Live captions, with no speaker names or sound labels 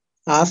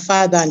Our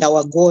Father and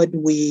our God,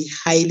 we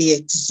highly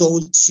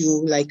exalt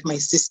you, like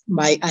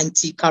my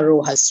Auntie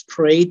Carol has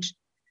prayed.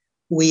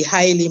 We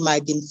highly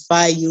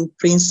magnify you,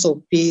 Prince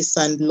of Peace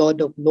and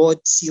Lord of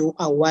Lords. You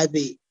are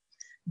worthy.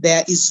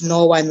 There is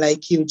no one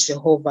like you,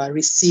 Jehovah.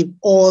 Receive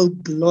all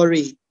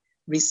glory,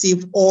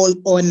 receive all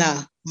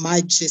honor.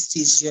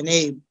 Majesty is your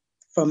name.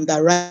 From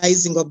the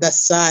rising of the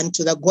sun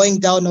to the going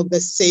down of the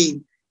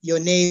same, your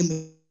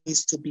name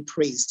is to be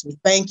praised. We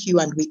thank you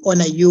and we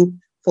honor you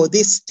for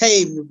this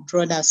time you've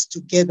drawn us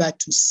together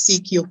to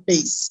seek your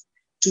face,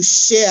 to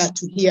share,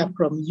 to hear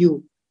from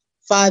you.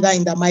 Father,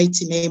 in the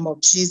mighty name of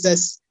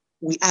Jesus,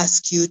 we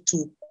ask you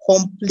to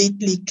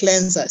completely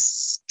cleanse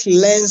us.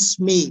 Cleanse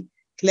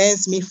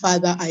me,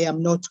 Father. I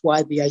am not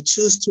worthy. I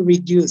choose to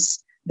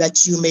reduce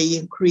that you may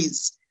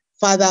increase.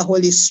 Father,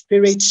 Holy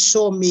Spirit,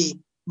 show me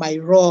my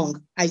wrong.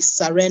 I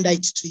surrender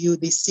it to you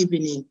this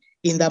evening.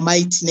 In the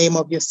mighty name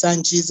of your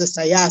Son, Jesus,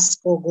 I ask,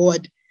 oh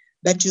God,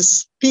 that you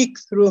speak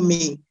through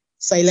me.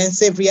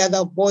 Silence every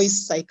other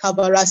voice. I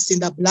cover us in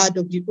the blood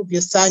of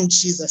your Son,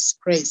 Jesus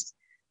Christ.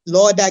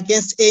 Lord,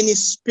 against any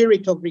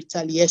spirit of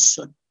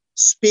retaliation,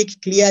 speak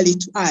clearly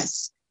to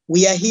us.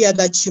 We are here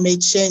that you may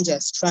change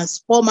us,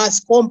 transform us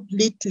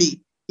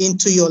completely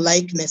into your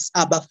likeness,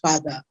 Abba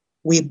Father.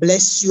 We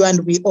bless you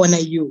and we honor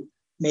you.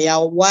 May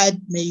your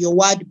word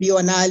be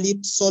on our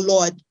lips, O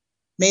Lord.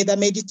 May the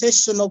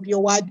meditation of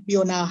your word be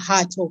on our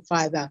heart, O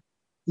Father.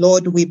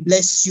 Lord, we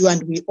bless you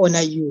and we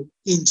honor you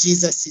in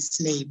Jesus'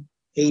 name.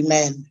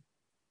 Amen.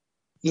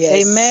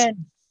 Yes.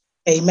 Amen.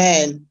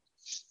 Amen.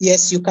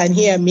 Yes, you can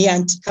hear me,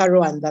 Auntie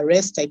Carol, and the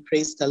rest. I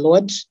praise the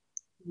Lord.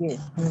 Yes.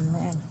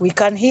 Amen. We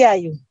can hear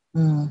you.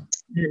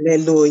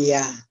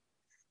 Hallelujah.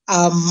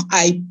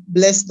 I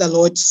bless the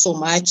Lord so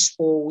much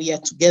for we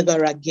are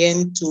together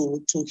again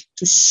to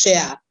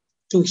share,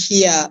 to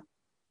hear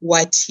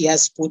what he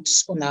has put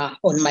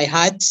on my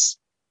heart.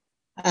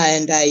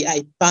 And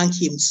I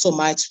thank him so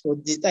much for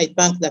this. I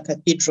thank the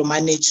cathedral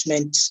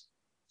management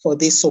for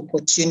this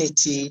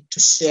opportunity to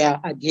share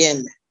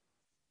again.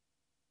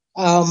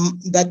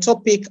 The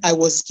topic I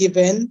was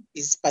given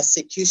is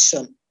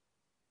persecution.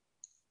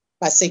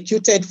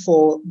 Persecuted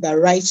for the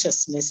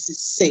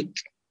righteousness' sake.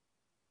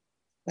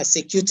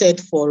 Persecuted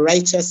for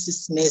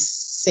righteousness'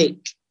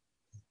 sake.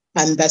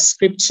 And the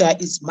scripture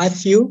is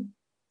Matthew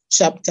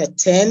chapter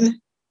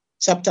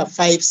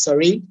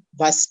 5,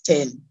 verse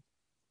 10.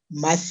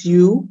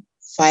 Matthew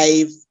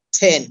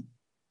 5:10.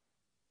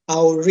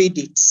 I'll read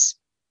it.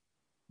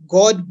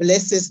 God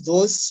blesses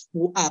those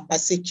who are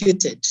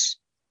persecuted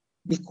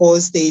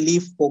because they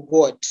live for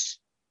God.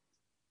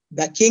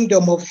 The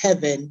kingdom of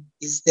heaven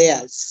is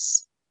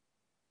theirs.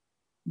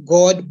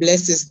 God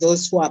blesses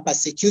those who are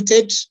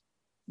persecuted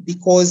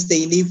because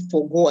they live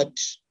for God,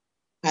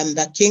 and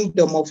the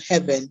kingdom of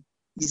heaven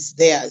is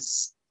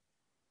theirs.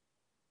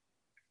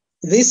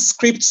 This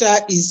scripture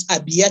is a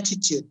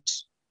beatitude.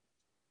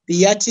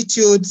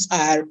 Beatitudes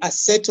are a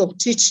set of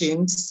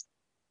teachings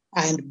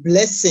and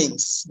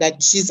blessings that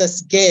Jesus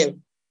gave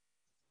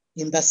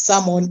in the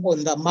Sermon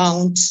on the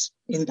Mount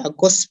in the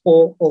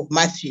Gospel of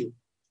Matthew.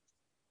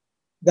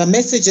 The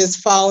messages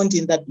found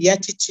in the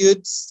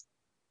Beatitudes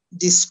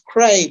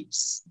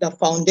describes the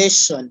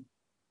foundation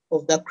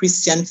of the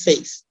Christian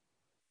faith.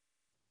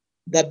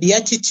 The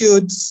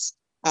Beatitudes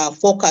are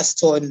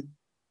focused on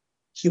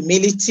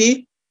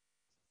humility,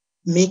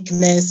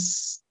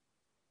 meekness,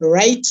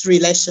 right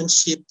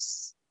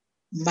relationships,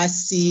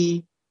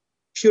 mercy,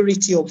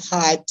 purity of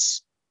heart,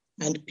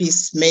 and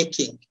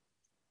peacemaking.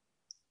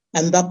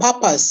 And the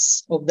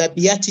purpose of the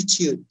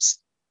Beatitudes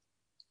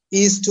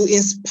is to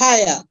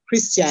inspire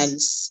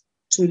Christians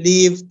to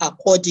live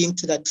according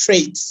to the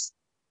traits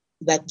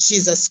that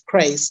Jesus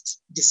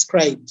Christ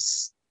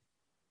describes.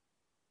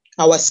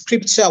 Our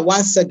scripture,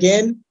 once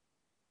again,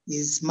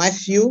 is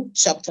Matthew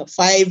chapter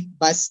 5,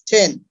 verse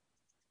 10.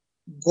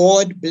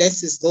 God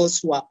blesses those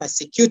who are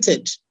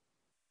persecuted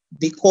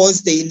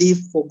because they live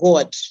for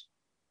God,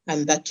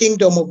 and the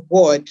kingdom of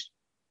God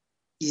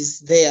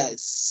is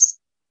theirs.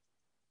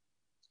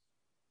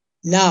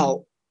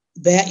 Now,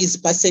 there is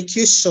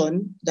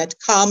persecution that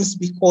comes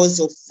because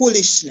of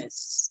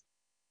foolishness,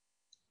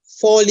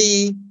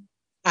 folly,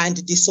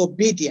 and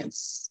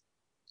disobedience.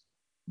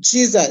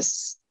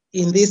 Jesus,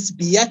 in this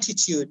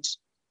beatitude,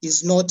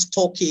 is not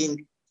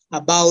talking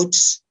about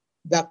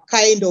the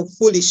kind of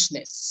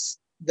foolishness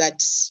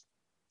that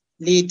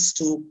leads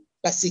to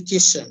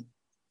persecution.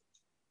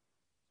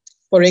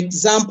 For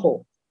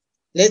example,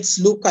 let's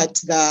look at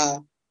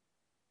the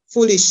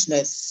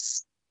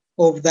foolishness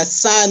of the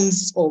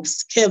sons of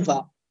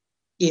Sceva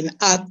in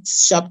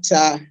Acts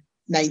chapter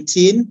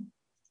 19,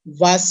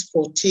 verse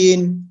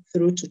 14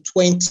 through to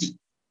 20.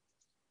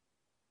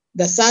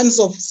 The sons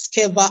of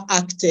Sceva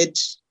acted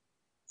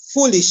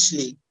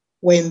foolishly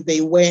when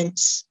they went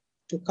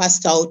to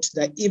cast out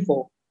the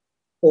evil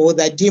or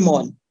the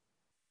demon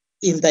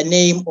in the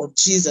name of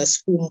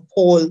Jesus, whom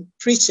Paul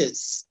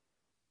preaches.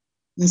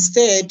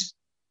 Instead,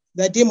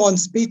 the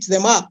demons beat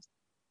them up.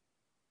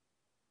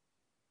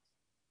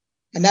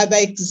 Another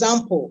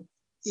example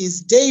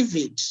is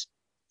David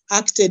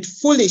acted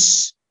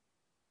foolish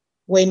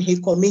when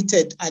he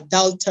committed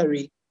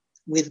adultery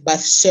with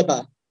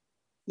Bathsheba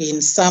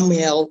in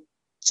Samuel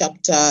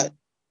chapter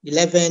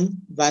 11,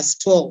 verse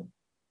 12.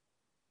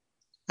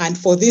 And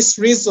for this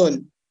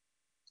reason,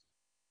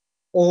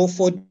 or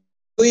for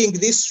doing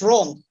this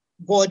wrong,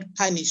 God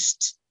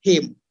punished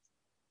him.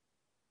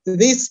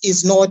 This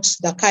is not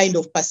the kind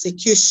of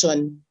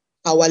persecution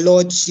our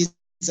Lord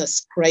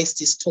Jesus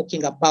Christ is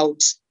talking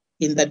about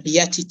in the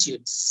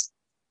Beatitudes.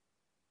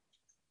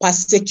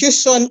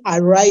 Persecution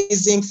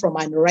arising from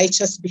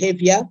unrighteous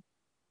behavior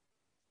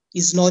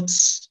is not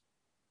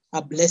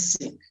a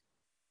blessing.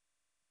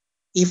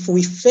 If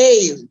we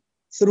fail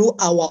through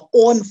our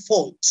own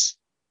fault,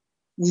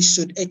 we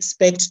should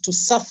expect to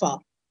suffer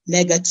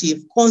negative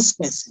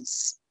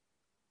consequences.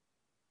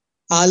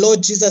 Our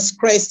Lord Jesus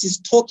Christ is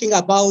talking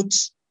about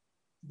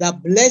the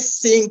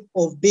blessing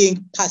of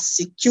being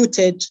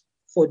persecuted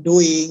for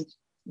doing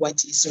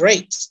what is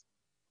right.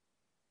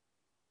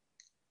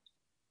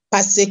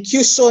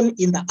 Persecution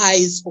in the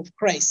eyes of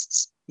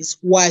Christ is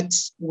what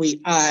we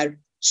are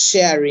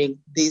sharing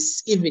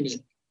this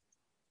evening.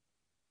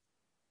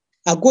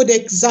 A good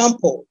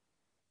example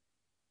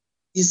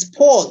is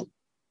Paul.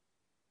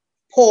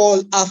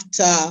 Paul,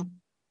 after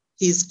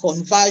his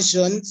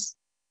conversions,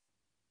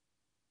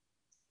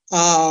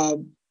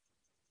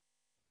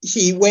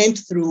 he went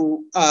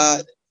through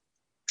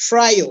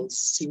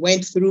trials. He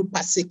went through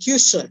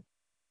persecution.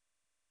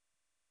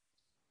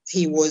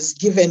 He was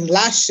given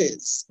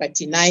lashes,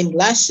 39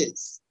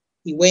 lashes.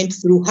 He went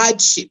through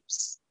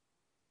hardships.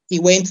 He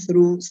went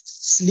through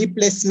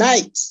sleepless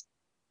nights.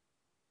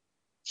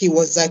 He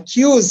was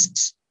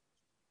accused.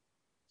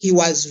 He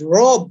was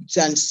robbed,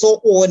 and so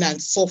on and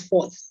so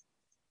forth,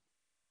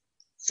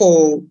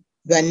 for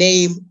the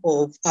name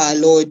of our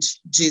Lord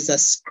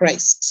Jesus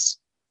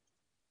Christ.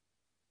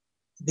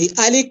 The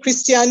early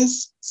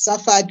Christians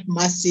suffered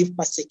massive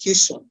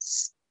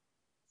persecutions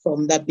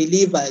from the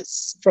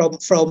believers, from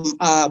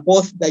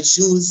both the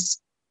Jews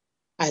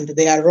and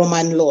their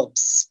Roman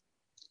lords.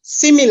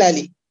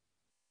 Similarly,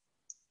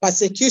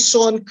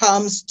 persecution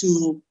comes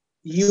to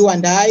you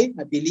and I,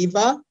 a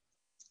believer,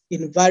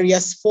 in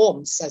various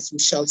forms, as we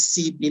shall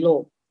see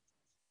below.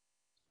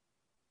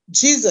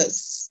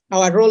 Jesus,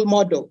 our role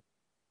model,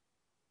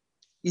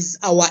 is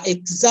our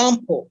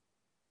example.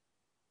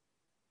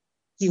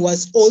 He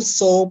was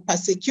also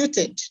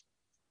persecuted.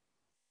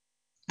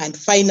 And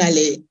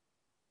finally,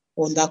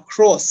 on the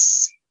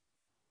cross,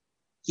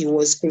 he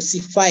was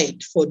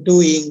crucified for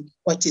doing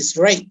what is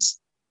right.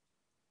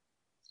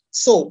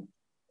 So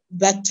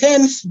the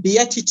 10th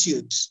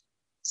beatitude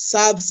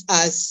serves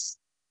as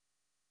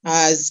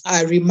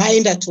a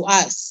reminder to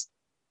us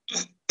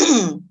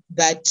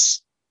that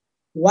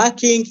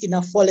working in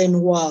a fallen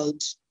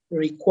world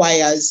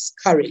requires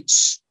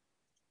courage.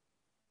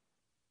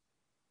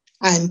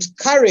 And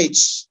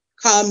courage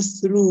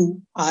comes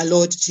through our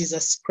Lord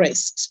Jesus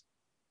Christ.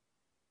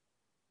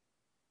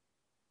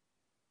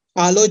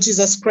 Our Lord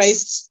Jesus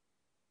Christ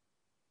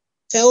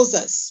tells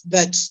us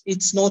that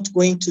it's not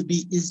going to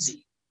be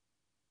easy.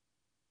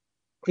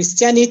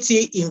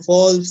 Christianity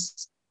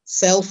involves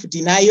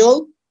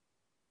self-denial.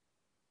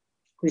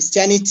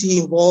 Christianity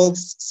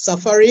involves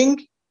suffering,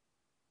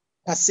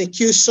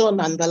 persecution,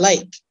 and the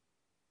like.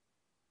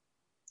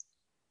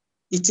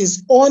 It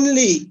is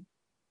only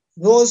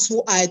those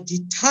who are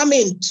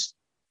determined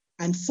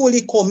and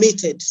fully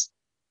committed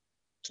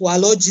to our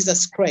Lord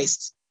Jesus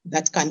Christ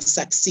that can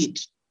succeed.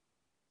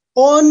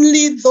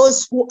 Only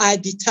those who are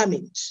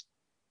determined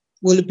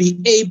will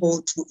be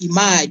able to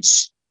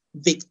emerge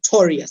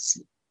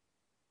victoriously.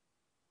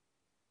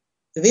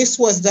 This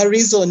was the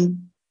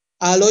reason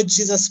our Lord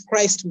Jesus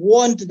Christ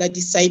warned the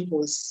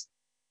disciples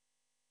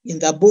in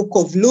the book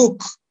of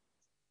Luke,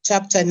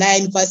 chapter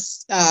 9,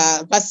 verse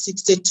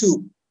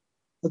 62,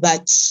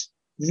 that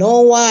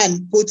no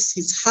one puts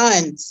his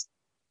hands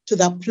to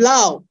the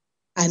plow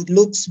and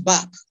looks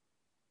back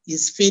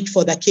is fit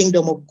for the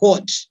kingdom of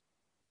God.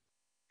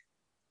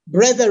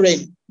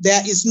 Brethren,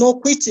 there is no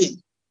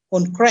quitting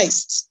on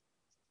Christ.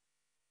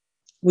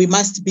 We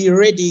must be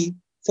ready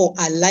for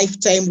a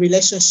lifetime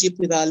relationship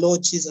with our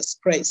Lord Jesus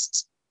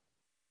Christ.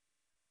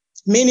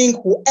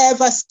 Meaning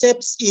whoever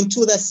steps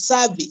into the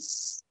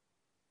service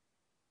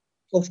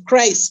of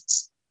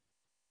Christ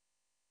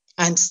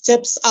and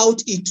steps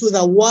out into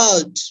the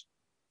world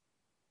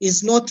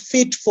is not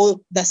fit for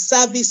the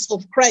service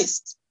of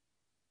Christ.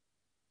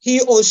 He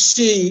or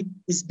she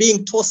is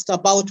being tossed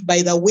about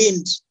by the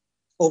wind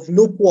of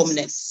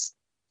lukewarmness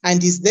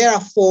and is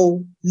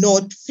therefore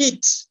not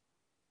fit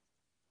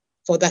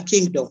for the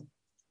kingdom.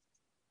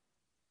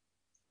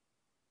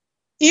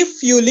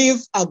 If you live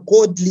a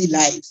godly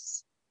life,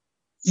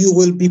 you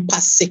will be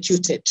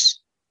persecuted.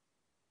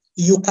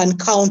 You can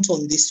count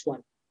on this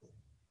one.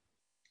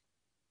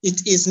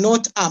 It is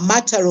not a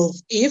matter of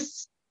if,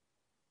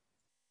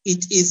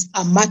 it is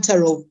a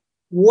matter of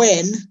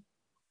when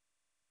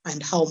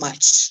and how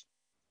much.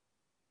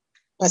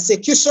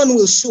 Persecution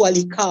will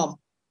surely come.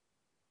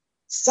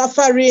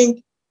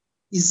 Suffering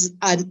is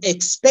an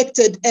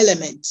expected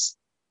element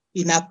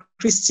in a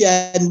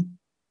Christian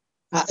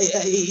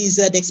is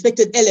an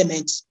expected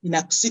element in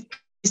a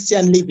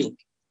Christian living,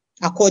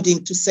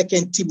 according to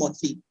 2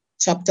 Timothy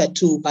chapter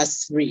 2,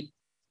 verse 3.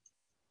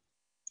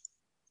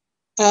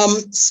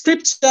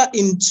 Scripture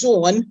in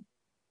John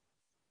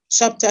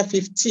chapter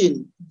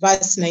 15,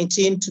 verse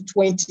 19 to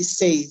 20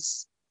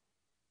 says,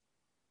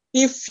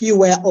 if you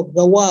were of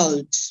the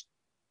world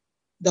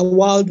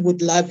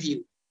would love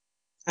you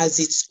as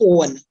its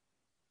own.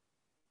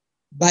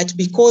 But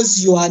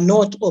because you are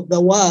not of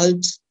the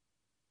world,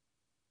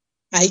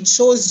 I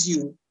chose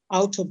you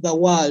out of the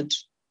world.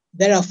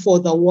 Therefore,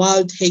 the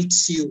world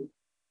hates you.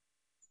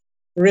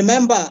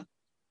 Remember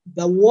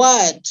the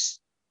word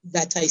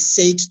that I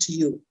said to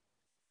you.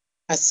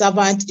 A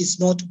servant is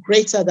not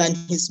greater than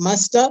his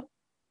master.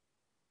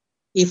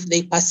 If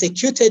they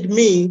persecuted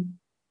me,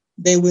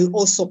 they will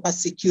also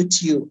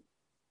persecute you.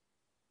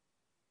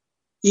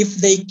 If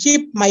they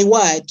keep my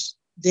word,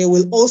 they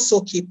will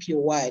also keep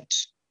your word.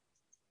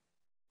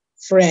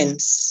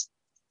 Friends,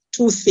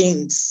 two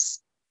things.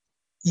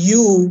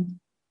 You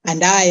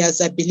and I,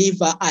 as a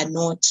believer, are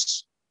not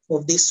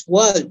of this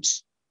world.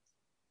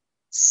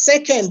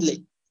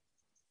 Secondly,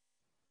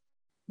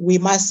 we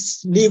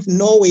must live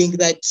knowing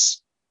that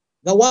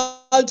the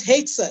world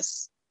hates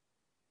us.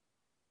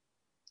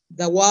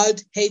 The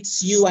world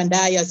hates you and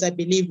I as a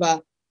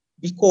believer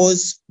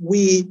because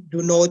we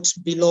do not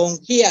belong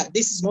here.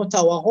 This is not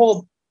our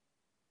home.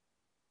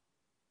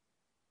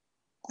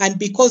 And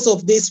because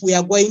of this, we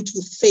are going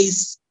to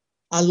face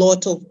a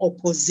lot of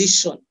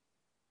opposition.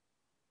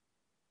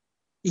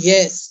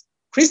 Yes,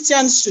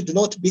 Christians should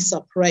not be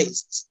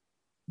surprised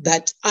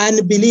that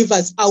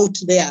unbelievers out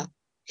there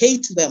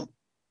hate them.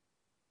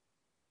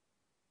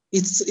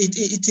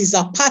 It is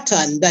a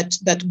pattern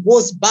that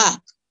goes back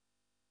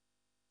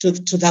to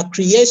the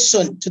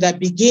creation, to the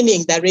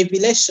beginning, the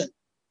revelation,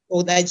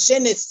 or the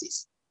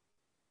Genesis,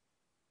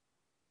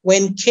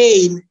 when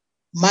Cain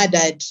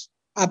murdered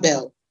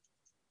Abel.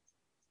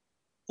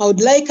 I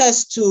would like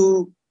us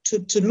to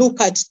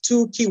look at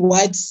two key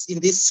words in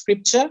this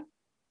scripture.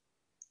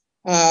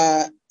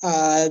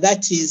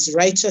 That is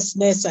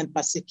righteousness and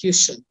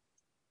persecution.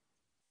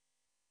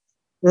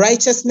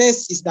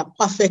 Righteousness is the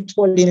perfect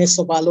holiness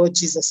of our Lord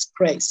Jesus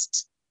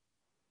Christ.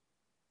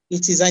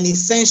 It is an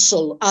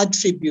essential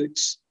attribute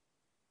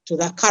to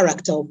the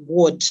character of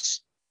God.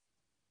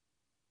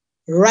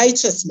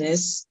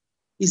 Righteousness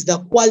is the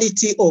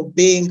quality of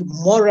being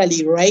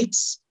morally right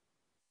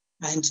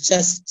and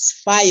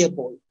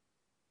justifiable.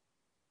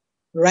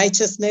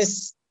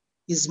 Righteousness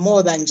is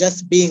more than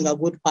just being a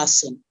good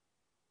person.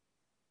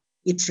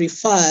 It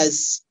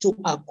refers to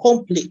a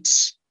complete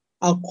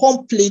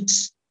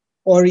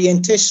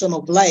orientation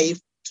of life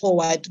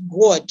toward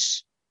God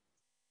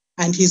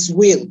and his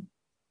will.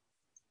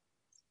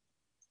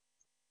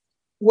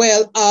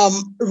 Well,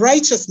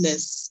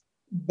 righteousness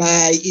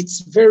by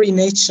its very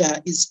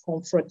nature is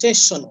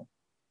confrontational.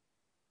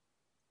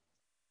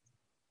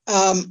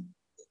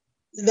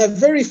 The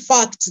very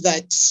fact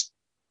that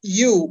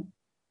you,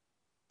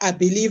 a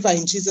believer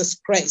in Jesus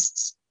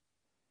Christ,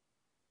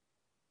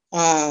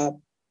 the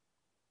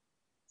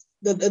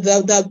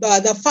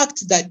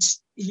fact that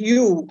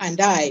you and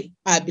I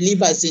are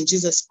believers in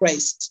Jesus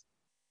Christ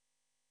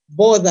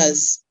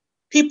bothers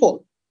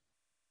people,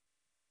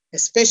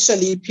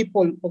 especially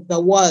people of the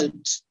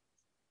world.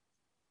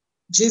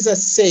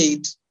 Jesus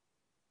said,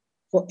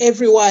 for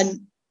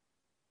everyone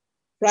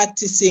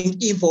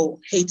practicing evil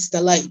hates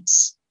the light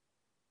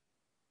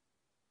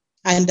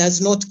and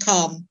does not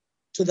come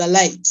to the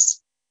light,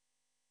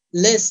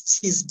 lest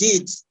his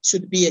deeds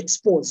should be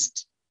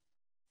exposed.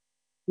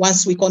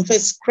 Once we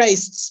confess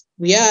Christ,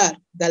 we are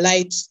the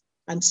light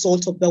and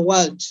salt of the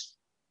world.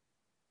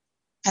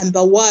 And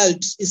the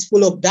world is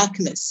full of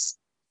darkness.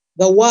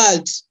 The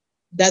world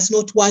does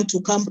not want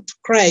to come to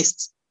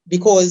Christ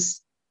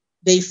because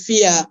they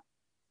fear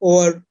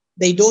or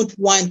they don't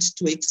want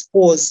to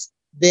expose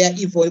their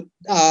evil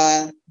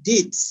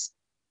deeds.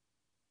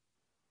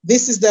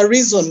 This is the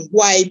reason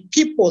why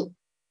people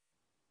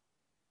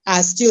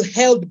are still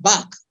held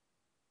back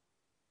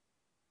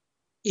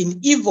in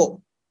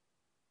evil.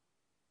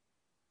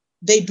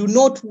 They do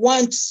not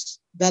want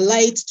the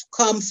light to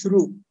come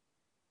through.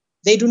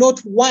 They do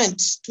not want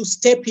to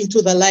step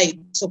into the light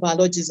of our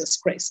Lord Jesus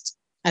Christ.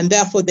 And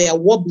therefore they are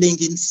wobbling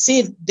in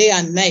sin day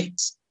and night.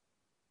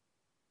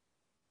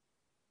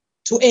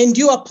 To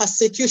endure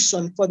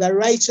persecution for the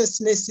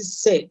righteousness'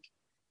 sake,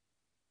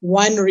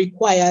 one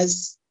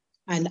requires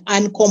an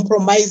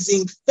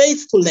uncompromising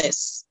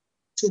faithfulness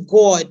to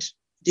God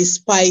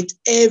despite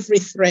every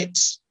threat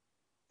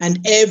and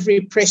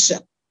every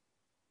pressure.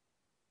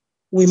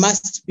 We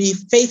must be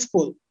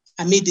faithful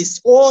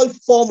amidst all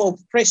form of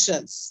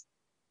pressures.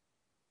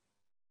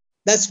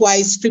 That's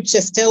why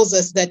scripture tells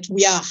us that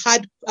we are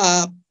hard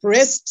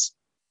pressed,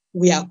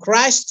 we are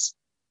crushed,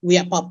 we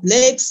are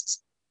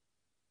perplexed,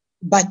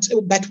 but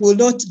will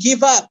not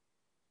give up.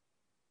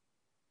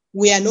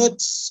 We are not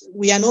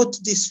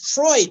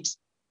destroyed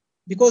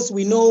because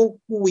we know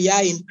who we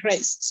are in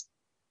Christ.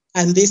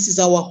 And this is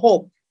our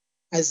hope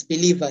as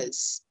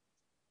believers.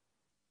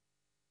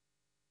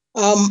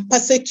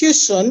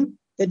 Persecution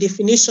The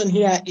definition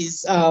here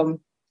is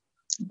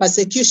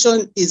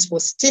persecution is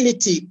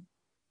hostility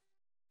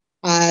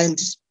and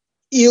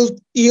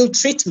ill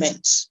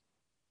treatment,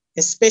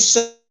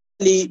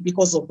 especially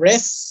because of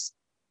race,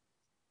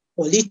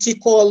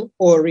 political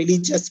or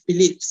religious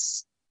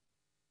beliefs.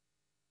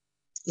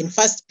 In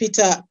 1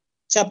 Peter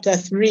chapter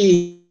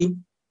 3,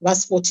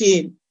 verse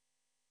 14,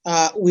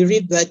 we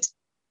read that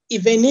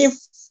even if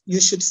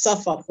you should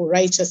suffer for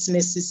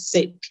righteousness'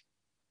 sake,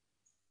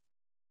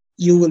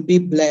 you will be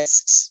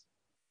blessed.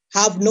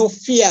 Have no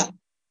fear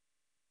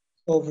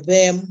of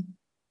them,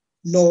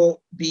 nor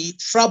be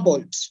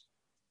troubled.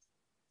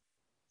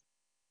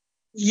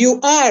 You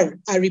are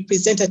a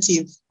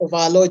representative of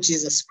our Lord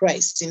Jesus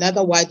Christ. In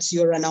other words,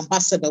 you're an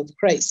ambassador of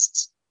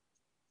Christ.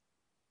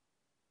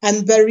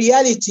 And the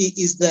reality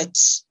is that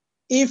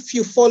if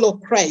you follow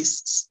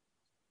Christ,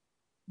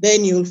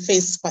 then you'll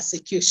face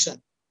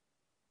persecution.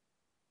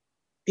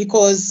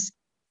 Because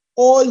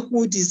all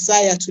who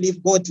desire to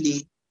live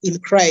godly in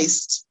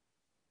Christ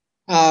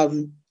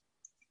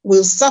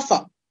will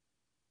suffer.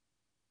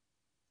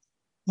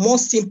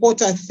 Most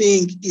important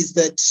thing is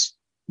that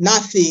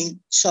nothing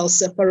shall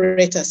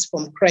separate us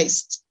from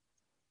Christ,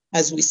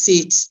 as we see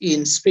it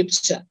in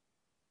Scripture.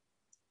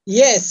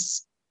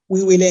 Yes,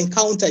 we will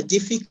encounter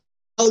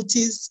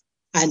difficulties,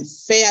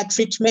 unfair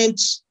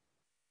treatment,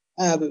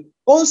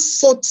 all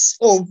sorts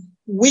of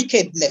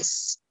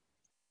wickedness.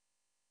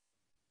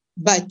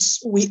 But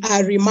we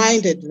are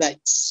reminded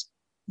that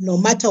no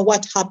matter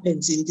what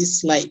happens in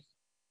this life,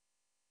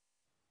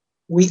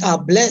 we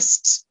are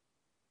blessed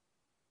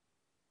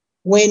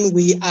when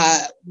we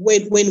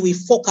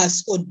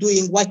focus on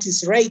doing what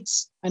is right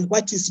and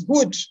what is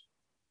good.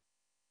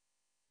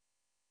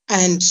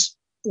 And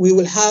we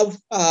will have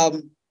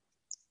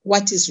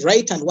what is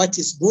right and what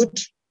is good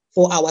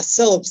for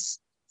ourselves,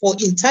 for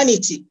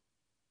eternity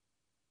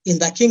in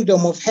the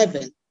kingdom of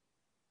heaven.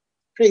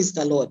 Praise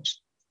the Lord.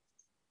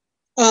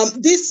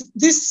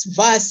 This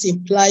verse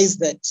implies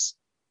that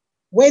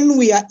when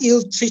we are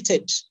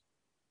ill-treated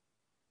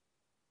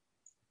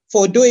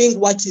for doing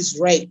what is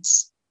right,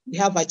 we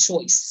have a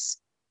choice.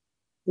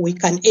 We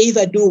can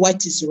either do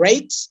what is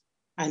right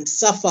and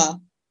suffer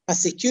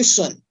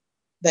persecution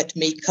that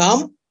may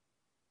come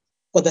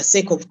for the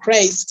sake of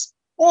Christ,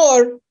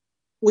 or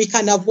we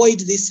can avoid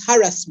this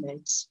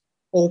harassment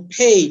or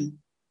pain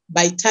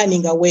by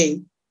turning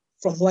away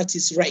from what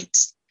is right.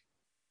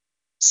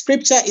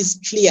 Scripture is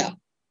clear.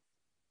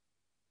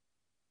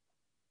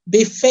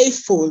 Be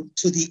faithful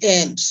to the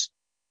end.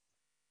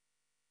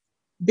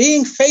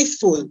 Being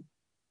faithful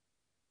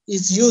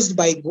is used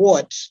by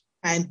God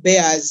and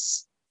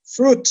bears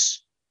fruit,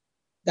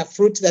 the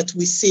fruit that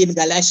we see in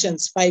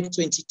Galatians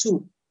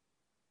 5:22.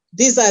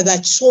 These are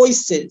the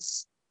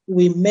choices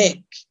we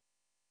make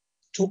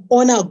to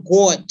honor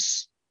God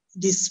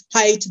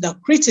despite the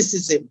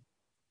criticism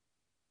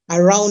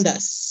around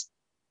us,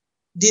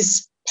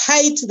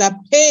 despite the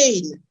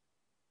pain,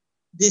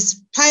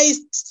 despite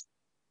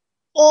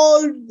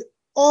all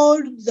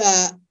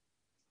the,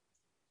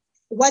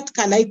 what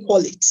can I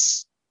call it?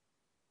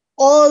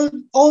 All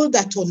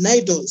the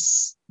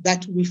tornadoes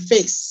that we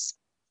face.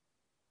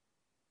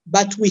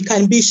 But we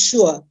can be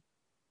sure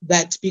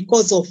that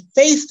because of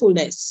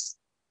faithfulness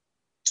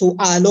to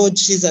our Lord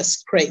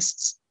Jesus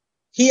Christ,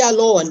 He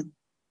alone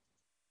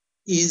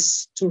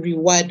is to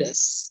reward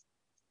us.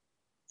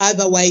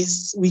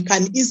 Otherwise, we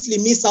can easily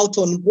miss out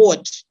on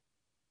God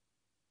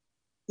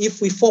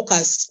if we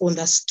focus on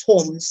the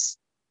storms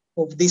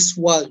of this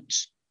world.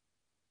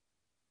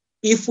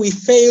 If we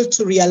fail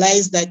to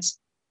realize that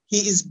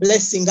He is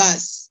blessing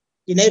us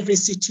in every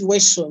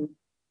situation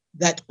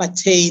that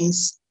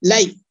pertains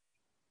life.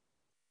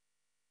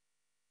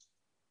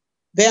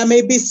 There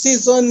may be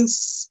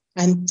seasons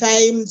and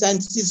times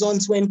and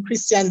seasons when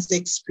Christians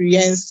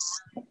experience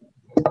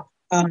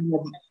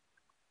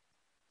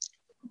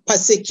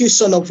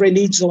persecution of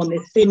religion,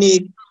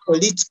 ethnic,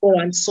 political,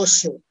 and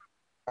social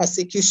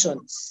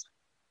persecutions.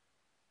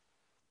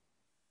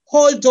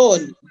 Hold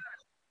on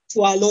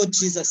to our Lord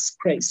Jesus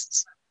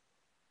Christ.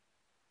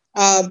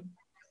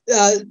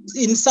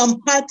 In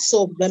some parts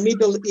of the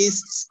Middle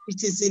East,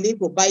 it is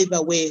illegal, by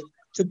the way,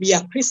 to be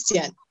a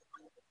Christian.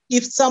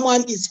 If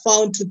someone is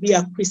found to be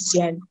a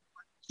Christian,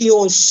 he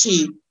or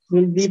she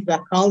will leave the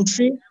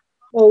country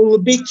or will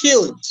be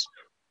killed.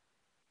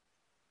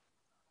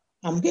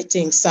 I'm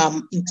getting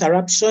some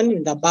interruption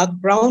in the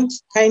background.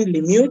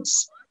 Kindly mute.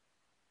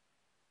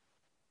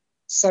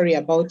 Sorry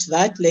about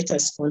that. Let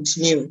us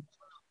continue.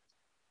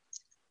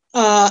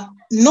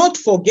 Not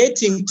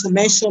forgetting to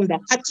mention the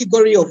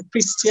category of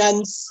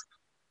Christians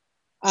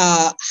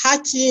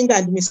hurting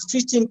and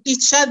mistreating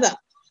each other.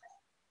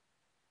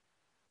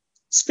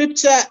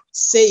 Scripture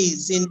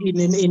says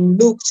in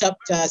Luke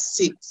chapter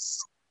 6,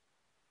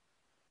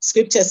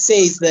 Scripture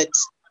says that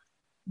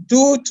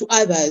do to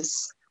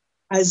others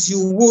as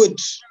you would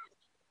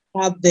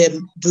have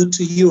them do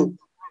to you.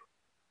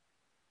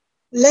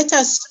 Let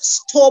us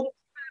stop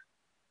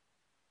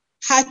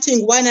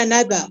hurting one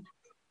another.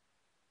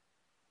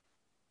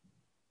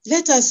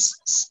 Let us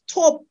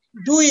stop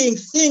doing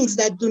things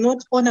that do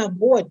not honor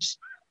God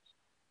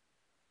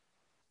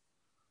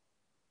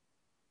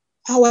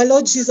Our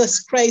Lord Jesus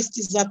Christ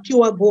is a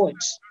pure God.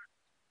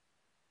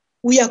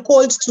 We are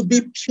called to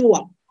be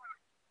pure.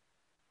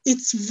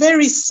 It's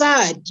very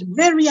sad,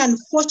 very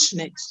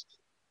unfortunate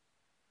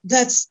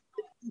that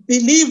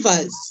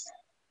believers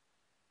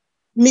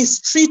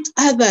mistreat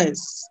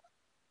others.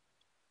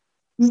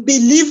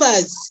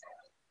 Believers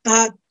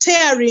are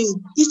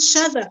tearing each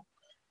other.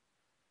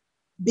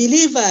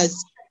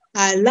 Believers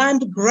are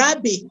land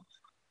grabbing.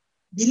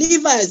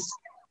 Believers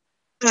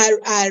are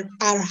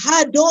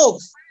hard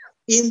off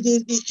in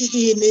the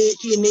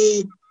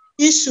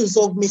issues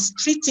of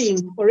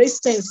mistreating, for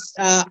instance,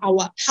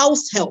 our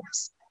house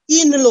helps,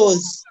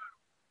 in-laws.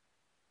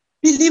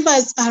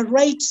 Believers are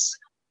right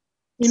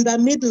in the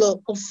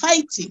middle of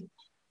fighting.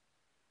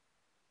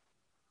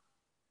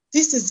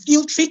 This is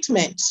ill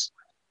treatment,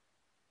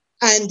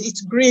 and it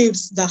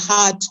grieves the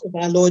heart of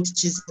our Lord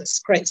Jesus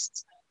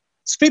Christ.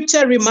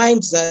 Scripture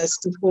reminds us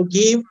to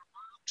forgive,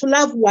 to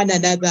love one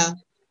another,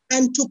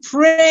 and to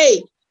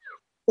pray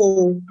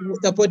for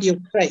the body of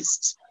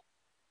Christ.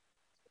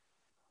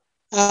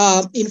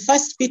 In 1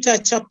 Peter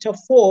chapter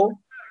 4,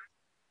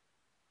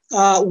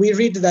 we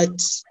read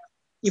that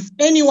if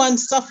anyone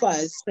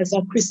suffers as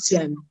a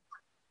Christian,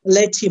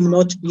 let him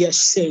not be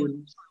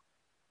ashamed,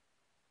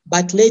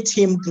 but let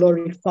him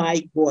glorify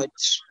God.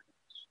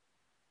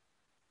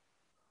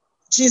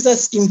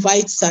 Jesus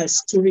invites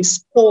us to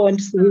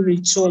respond through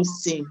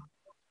rejoicing,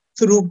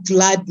 through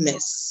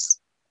gladness.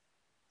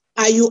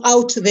 Are you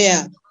out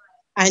there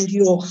and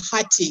you're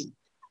hurting,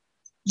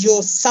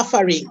 you're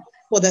suffering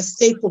for the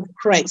sake of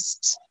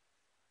Christ?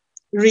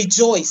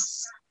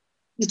 Rejoice.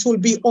 It will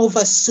be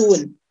over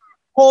soon.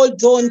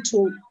 Hold on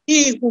to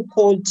He who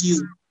called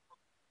you,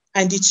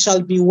 and it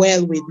shall be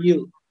well with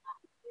you.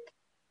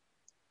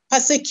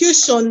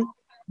 Persecution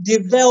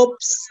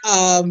develops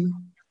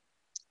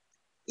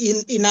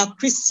in a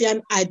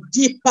Christian a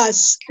deeper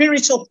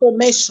spiritual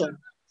formation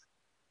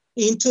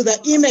into the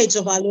image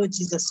of our Lord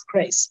Jesus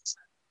Christ,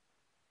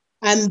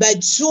 and the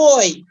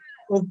joy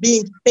of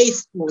being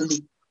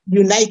faithfully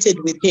united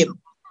with Him.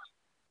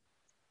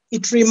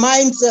 It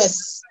reminds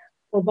us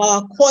of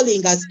our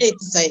calling as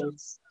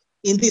exiles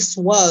in this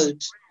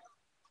world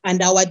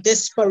and our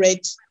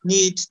desperate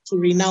need to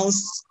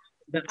renounce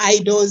the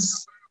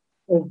idols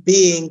of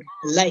being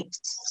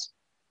liked.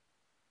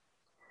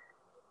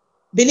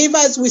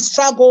 Believers, we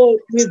struggle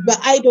with the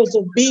idols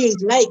of being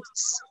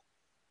liked.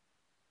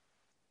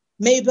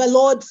 May the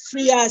Lord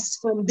free us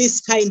from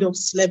this kind of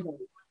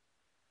slavery.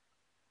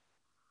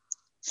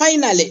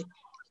 Finally,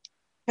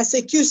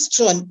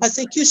 persecution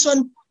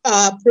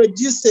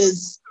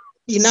produces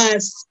in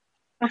us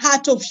a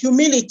heart of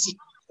humility.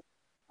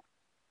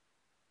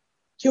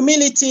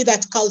 Humility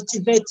that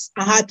cultivates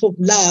a heart of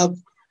love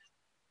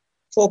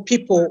for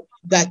people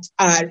that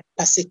are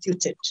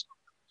persecuted.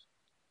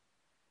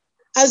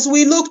 As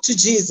we look to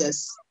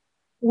Jesus,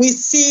 we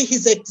see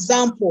his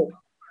example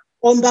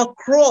on the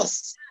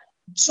cross,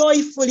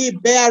 joyfully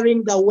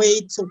bearing the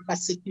weight of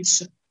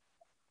persecution.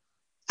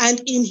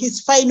 And in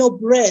his final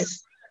breath,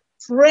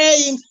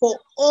 praying for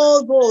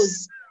all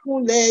those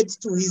who led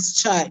to his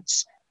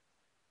church.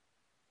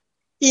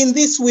 In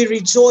this, we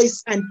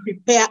rejoice and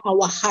prepare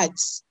our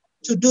hearts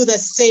to do the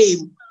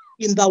same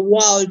in the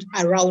world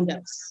around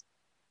us.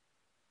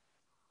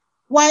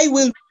 Why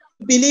will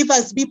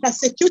believers be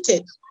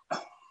persecuted?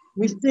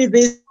 We see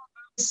this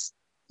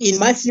in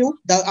Matthew,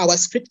 our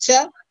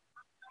scripture,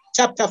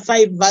 chapter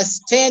 5,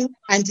 verse 10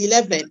 and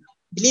 11.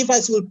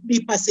 Believers will be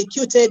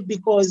persecuted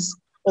because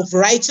of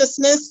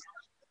righteousness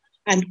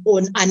and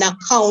on an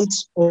account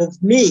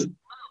of me,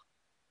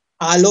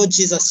 our Lord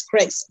Jesus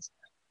Christ.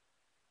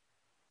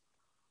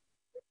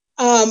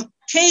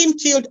 Cain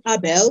killed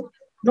Abel,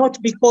 not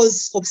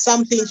because of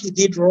something he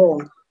did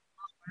wrong,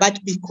 but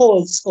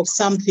because of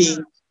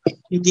something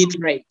he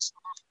did right.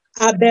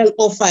 Abel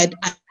offered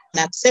an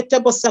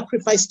acceptable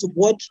sacrifice to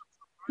God,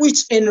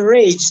 which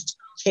enraged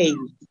Cain.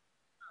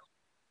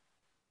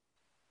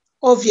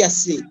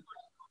 Obviously,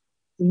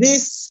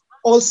 this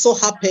also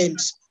happened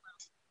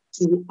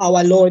to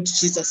our Lord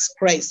Jesus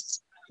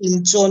Christ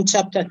in John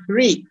chapter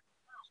 3.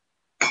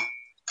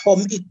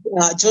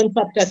 John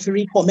chapter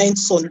 3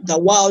 comments on the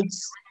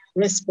world's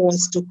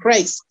response to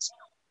Christ.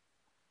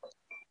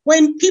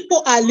 When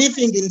people are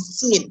living in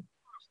sin,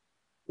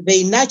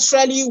 they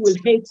naturally will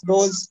hate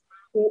those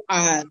who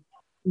are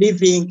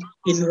living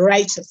in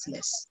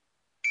righteousness.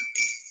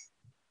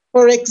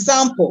 For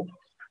example,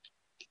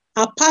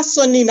 a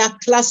person in a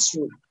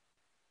classroom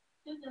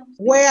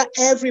where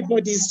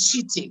everybody is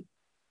cheating,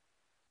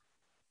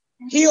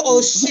 he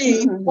or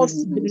she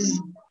possibly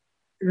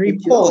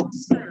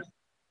reports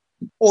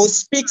or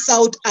speaks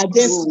out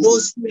against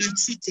those who are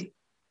cheating.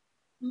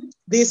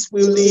 This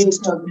will lead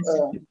to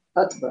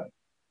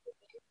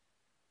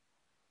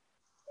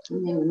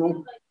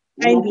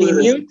kindly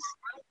mute.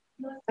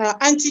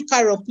 Auntie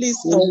Carol, please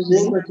help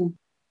me.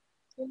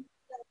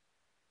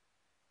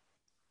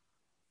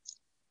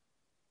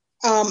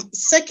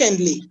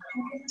 Secondly,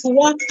 to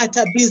work at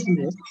a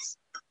business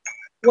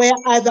where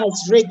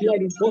others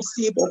regularly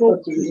gossip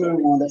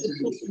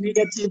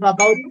negative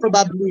about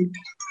probably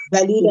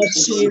the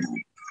leadership,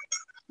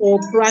 or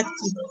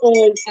practice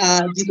all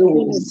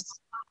dishonesty.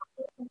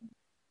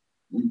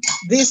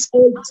 This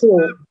also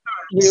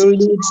will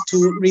lead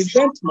to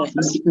resentment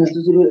if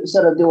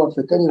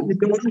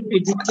we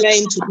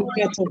decline to be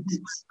part of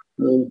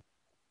it.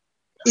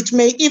 It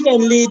may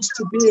even lead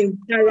to being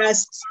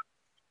harassed,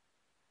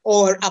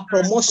 or a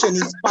promotion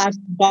is passed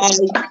by,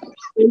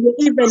 and you're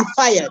even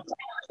fired.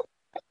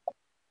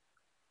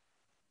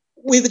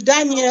 With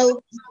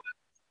Daniel,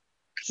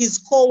 his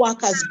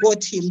co-workers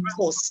got him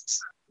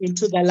tossed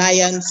into the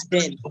lion's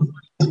den.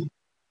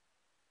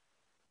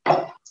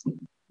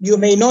 You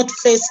may not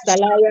face the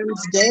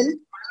lion's den,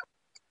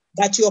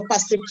 but your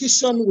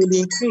persecution will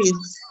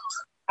increase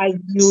as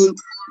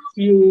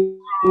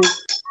you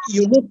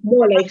look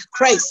more like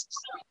Christ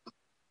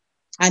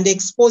and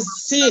expose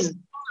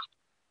sin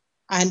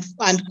and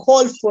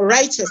call for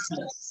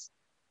righteousness.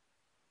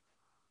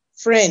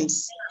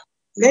 Friends,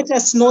 let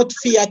us not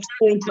fear to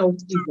point out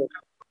evil.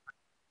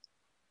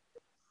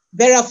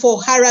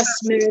 Therefore,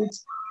 harassment,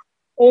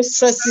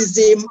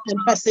 ostracism, and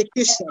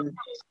persecution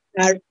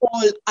are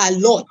all a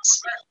lot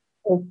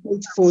of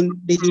faithful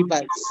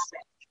believers.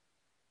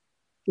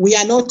 We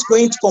are not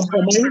going to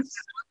compromise,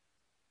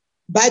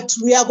 but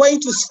we are going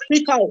to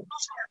speak out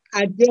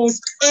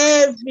against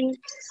every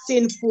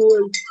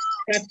sinful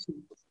practice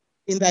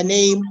in the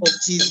name of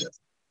Jesus.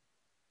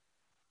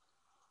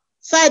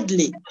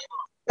 Thirdly,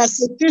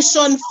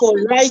 persecution for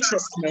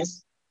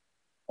righteousness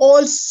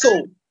also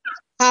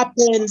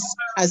happens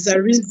as a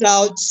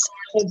result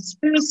of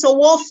spiritual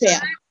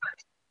warfare.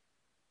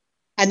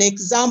 An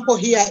example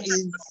here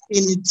is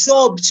in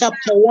Job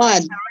chapter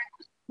 1,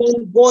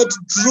 when God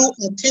drew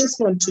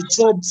attention to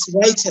Job's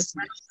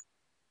righteousness.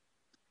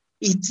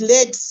 It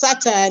led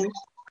Satan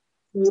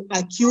to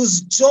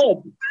accuse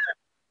Job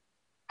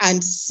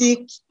and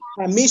seek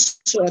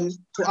permission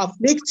to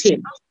afflict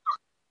him.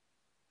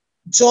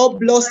 Job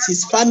lost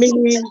his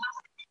family,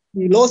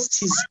 he lost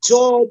his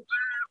job,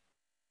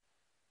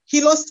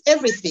 he lost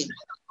everything.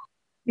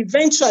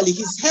 Eventually,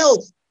 his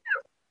health,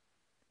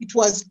 it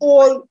was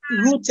all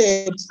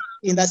rooted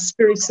in the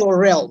spiritual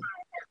realm.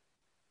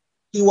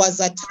 He was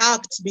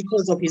attacked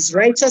because of his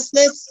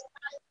righteousness,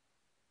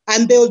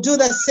 and they'll do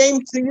the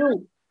same to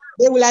you.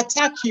 They will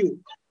attack you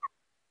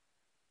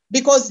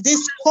because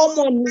this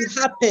commonly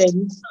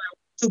happens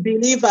to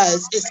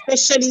believers,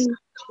 especially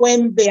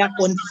when they are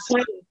on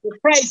fire for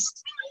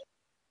Christ.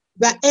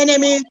 The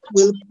enemy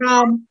will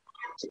come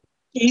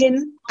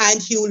in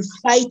and he will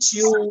fight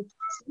you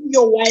through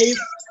your wife,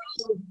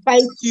 he will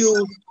fight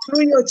you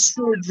through your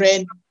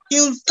children, he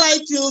will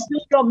fight you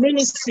through your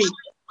ministry.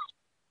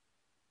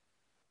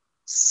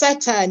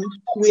 Satan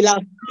will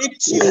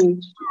afflict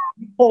you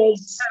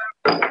because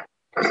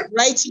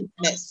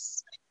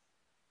righteousness,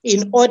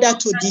 in order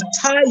to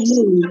deter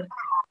you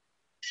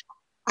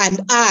and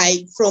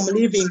I from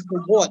living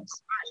for God.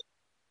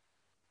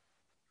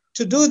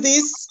 To do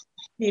this,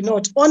 he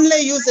not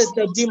only uses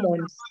the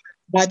demons,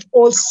 but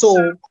also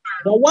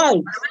the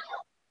world.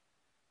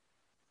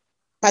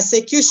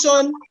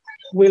 Persecution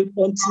will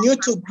continue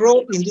to grow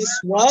in this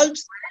world.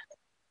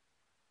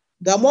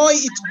 The more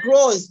it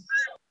grows,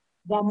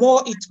 the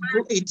more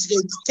it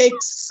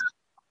takes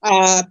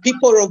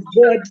people of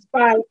God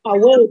far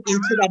away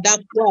into the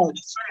dark world.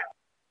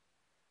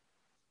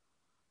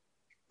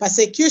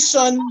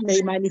 Persecution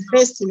may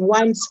manifest in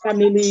one's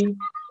family.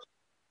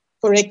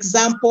 For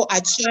example,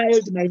 a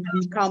child might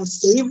become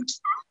saved,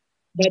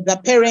 but the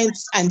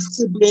parents and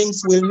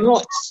siblings will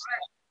not.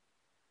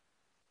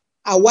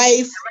 A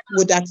wife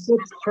would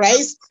accept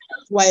Christ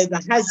while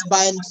the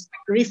husband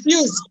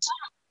refused.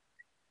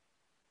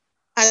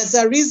 As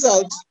a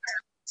result,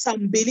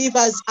 some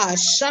believers are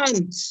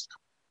shunned,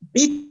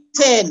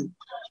 beaten,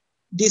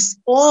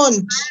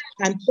 disowned,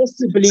 and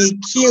possibly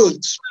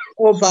killed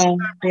over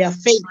their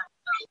faith.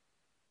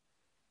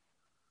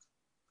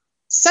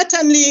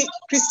 Certainly,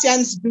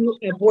 Christians do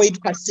avoid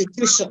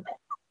persecution.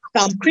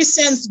 Some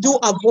Christians do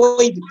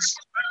avoid it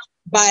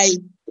by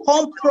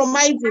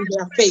compromising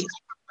their faith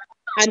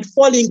and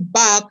falling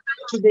back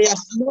to their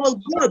small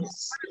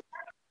gods.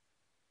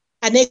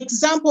 An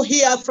example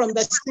here from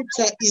the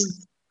scripture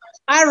is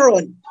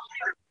Aaron.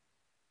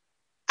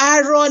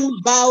 Aaron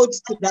bowed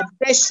to the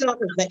pressure of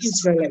the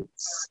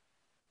Israelites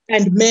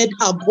and made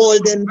a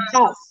golden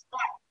calf,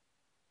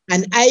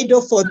 an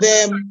idol for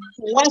them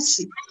to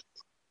worship.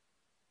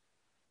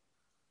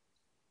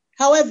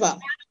 However,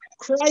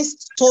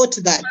 Christ taught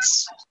that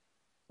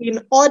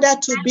in order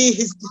to be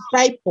his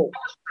disciple,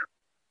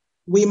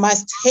 we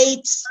must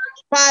hate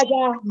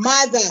father,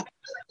 mother,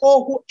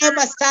 or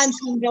whoever stands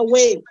in the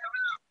way,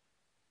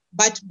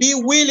 but be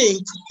willing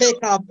to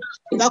take up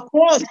the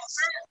cross.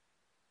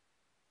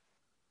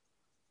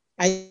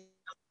 A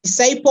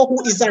disciple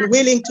who is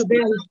unwilling to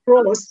bear his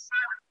cross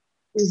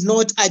is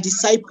not a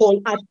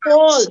disciple at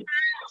all.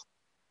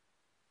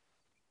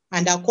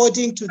 And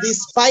according to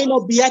this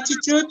final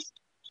beatitude,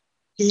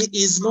 he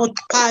is not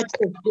part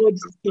of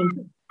God's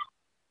kingdom.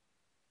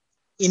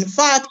 In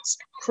fact,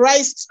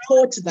 Christ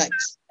taught that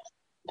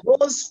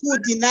those who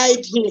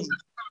denied him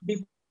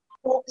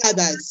before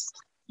others,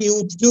 he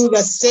would do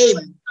the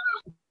same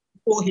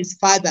for his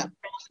Father.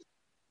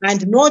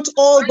 And not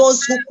all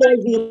those who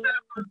call him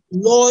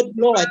Lord,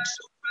 Lord,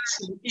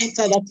 should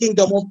enter the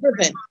kingdom of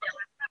heaven.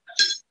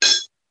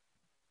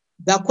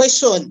 The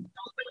question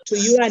to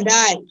you and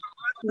I,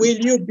 will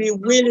you be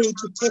willing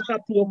to take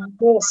up your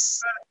cross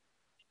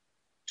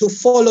to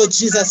follow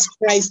Jesus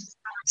Christ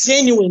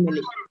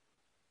genuinely?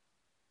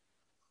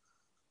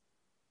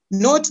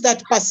 Note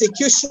that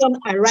persecution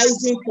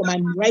arising from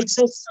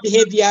unrighteous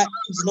behavior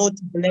is not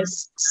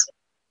blessed.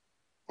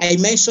 I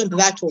mentioned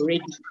that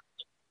already.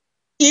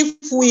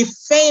 If we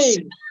fail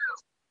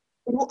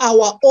through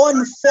our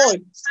own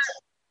faults,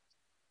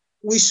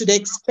 we should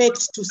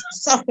expect to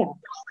suffer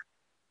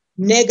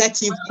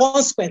negative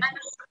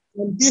consequences.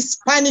 And this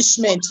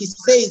punishment, he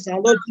says,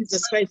 our Lord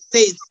Jesus Christ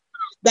says,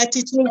 that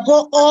it will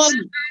go on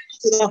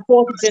to the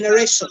fourth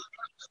generation.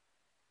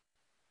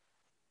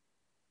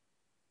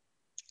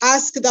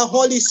 Ask the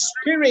Holy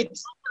Spirit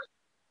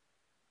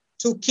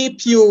to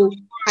keep you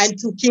and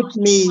to keep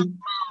me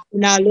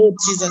in our Lord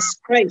Jesus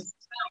Christ.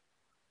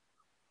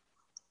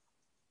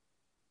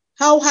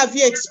 How have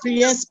you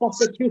experienced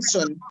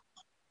persecution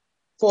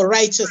for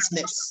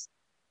righteousness?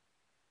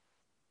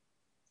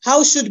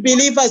 How should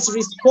believers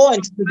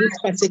respond to this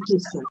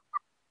persecution?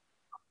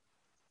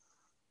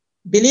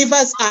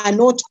 Believers are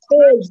not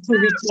called to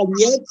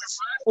retaliate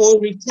or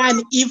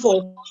return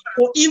evil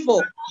for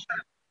evil.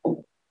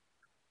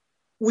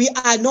 We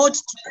are not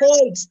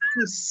called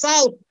to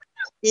sulk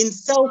in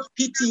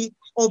self-pity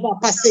over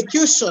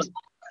persecution.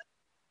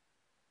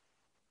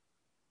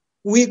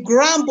 We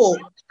grumble,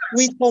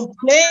 we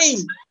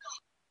complain,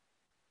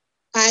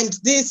 and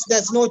this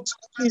does not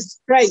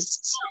please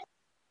Christ.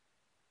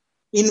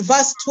 In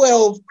verse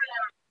 12,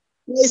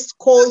 Christ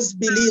calls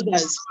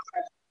believers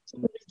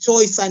to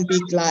rejoice and be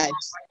glad.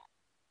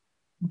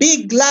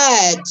 Be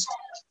glad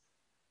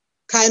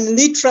can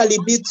literally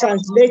be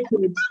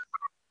translated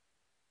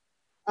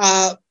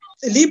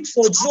leap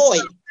for joy.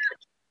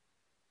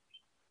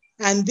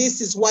 And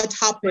this is what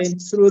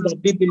happened through the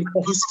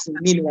biblical history,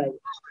 meanwhile.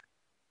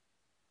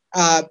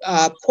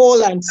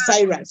 Paul and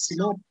Silas,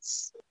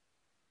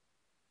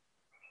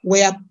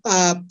 were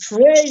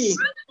praying,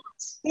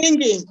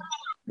 singing,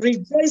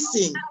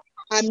 rejoicing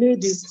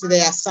amidst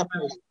their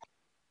suffering.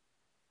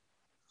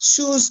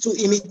 Choose to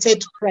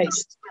imitate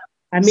Christ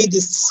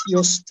amidst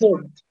your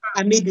storm,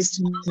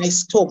 amidst my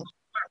storm.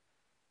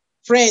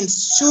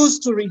 Friends, choose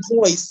to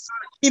rejoice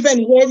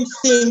even when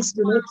things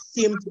do not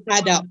seem to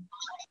add up.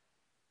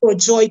 For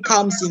joy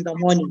comes in the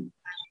morning.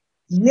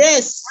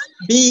 Yes,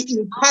 be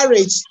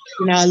encouraged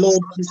in our Lord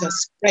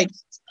Jesus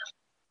Christ.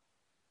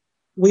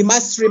 We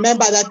must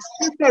remember that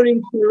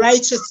suffering for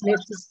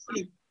righteousness is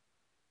free.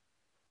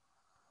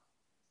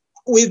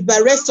 With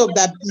the rest of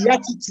the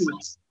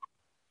Beatitudes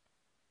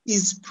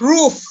is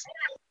proof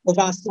of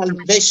our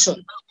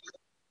salvation.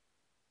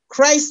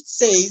 Christ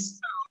says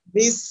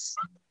this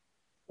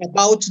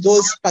about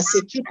those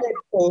persecuted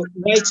for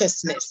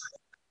righteousness,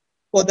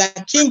 for the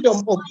kingdom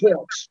of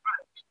God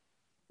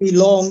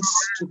belongs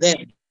to them.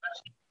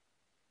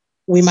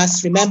 We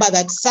must remember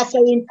that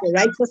suffering for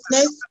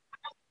righteousness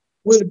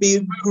will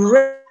be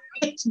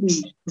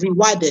greatly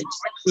rewarded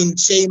in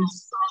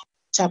James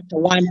chapter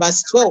 1,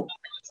 verse 12.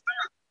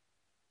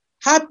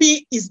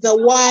 Happy is the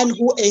one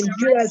who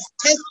endures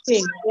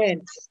testing,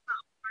 friends.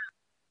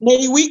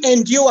 May we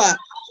endure,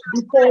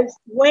 because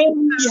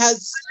when he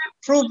has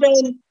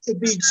proven to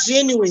be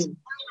genuine,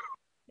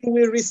 he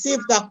will receive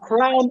the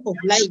crown of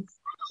life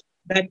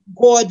that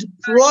God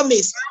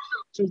promised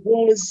to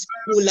those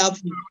who love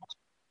him.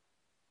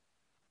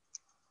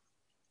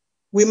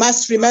 We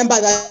must remember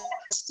that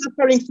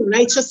suffering for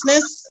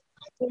righteousness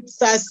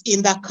puts us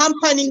in the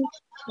company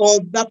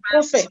of the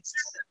prophets.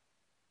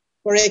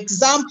 For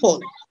example,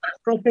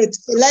 Prophet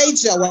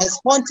Elijah was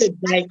haunted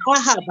by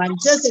Ahab and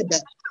Jezebel.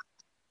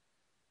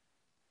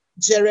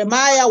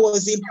 Jeremiah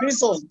was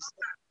imprisoned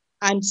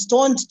and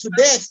stoned to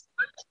death.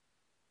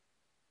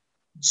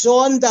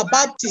 John the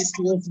Baptist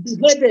was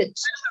beheaded.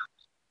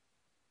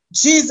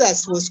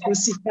 Jesus was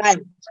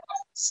crucified.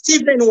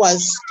 Stephen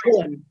was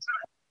stoned.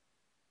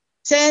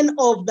 10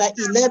 of the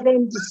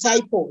 11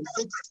 disciples,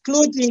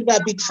 excluding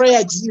the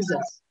betrayer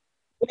Jesus,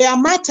 were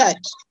martyred.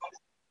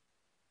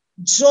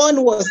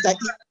 John was the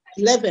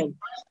 11th,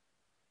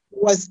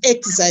 was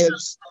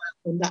exiled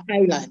on the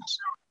island.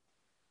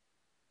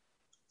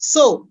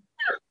 So,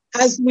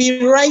 as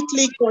we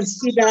rightly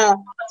consider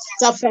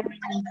suffering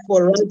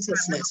for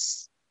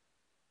righteousness,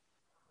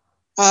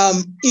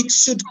 it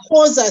should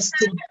cause us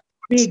to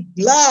be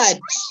glad.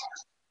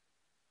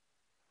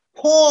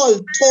 Paul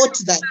taught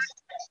that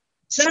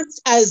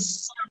just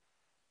as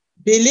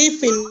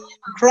belief in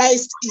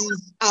Christ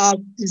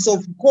is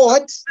of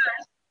God,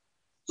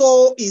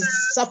 so is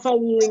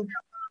suffering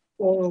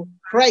for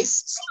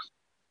Christ.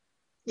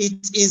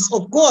 It is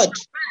of God.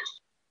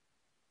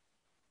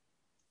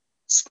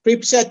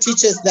 Scripture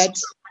teaches that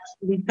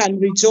we can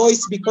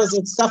rejoice because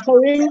of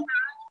suffering,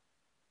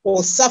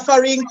 for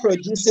suffering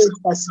produces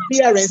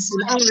perseverance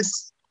in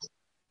us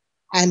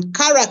and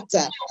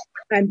character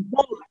and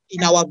hope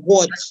in our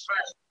God.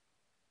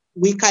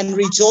 we can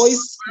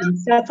rejoice in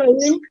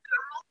suffering,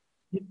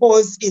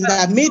 because in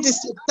the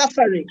midst of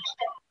suffering,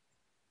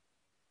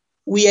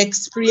 we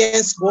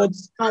experience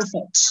God's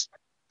comfort,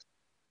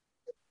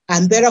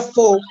 and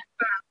therefore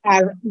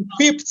are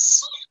equipped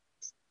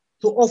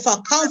to offer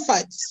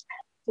comfort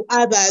to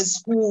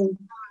others who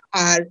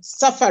are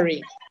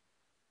suffering.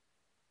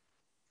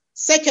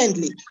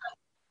 Secondly,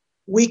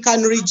 we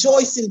can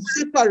rejoice in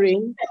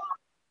suffering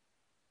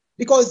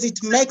because it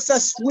makes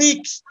us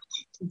weak,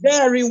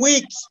 very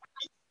weak,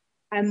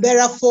 and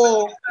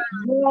therefore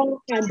more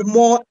and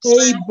more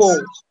able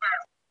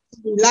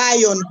to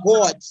rely on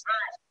God,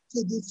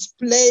 to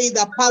display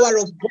the power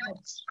of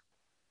God.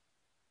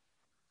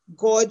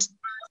 God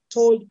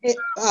told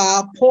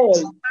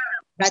Paul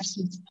that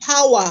his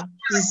power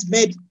is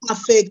made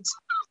perfect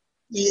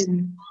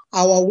in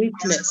our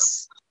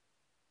weakness.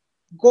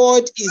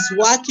 God is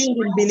working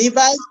in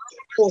believers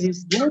for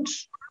his good,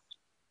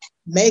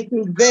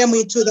 making them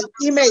into the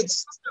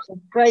image of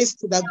Christ,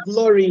 to the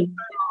glory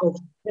of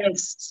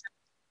Christ.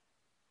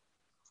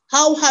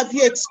 How have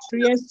you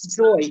experienced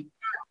joy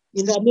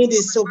in the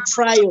midst of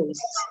trials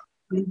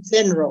in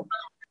general?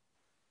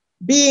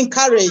 Be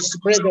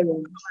encouraged,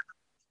 brethren.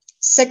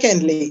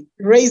 Secondly,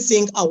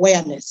 raising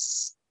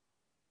awareness.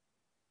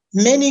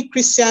 Many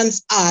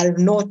Christians are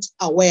not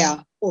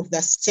aware of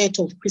the state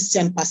of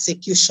Christian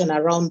persecution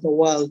around the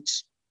world.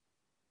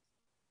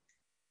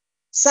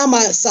 Some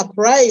are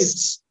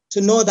surprised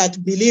to know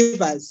that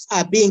believers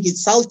are being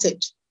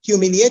insulted,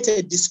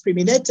 humiliated,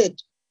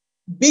 discriminated,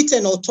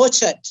 beaten or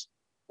tortured,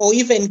 or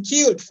even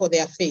killed for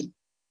their faith.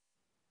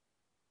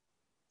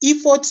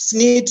 Efforts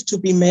need to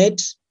be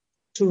made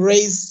to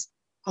raise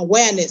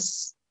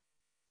awareness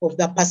of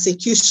the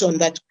persecution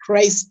that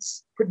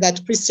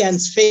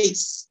Christians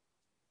face.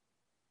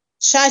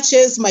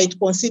 Churches might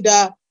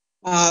consider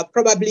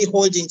probably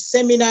holding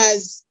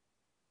seminars,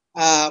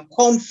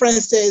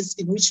 conferences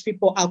in which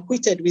people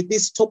acquainted with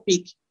this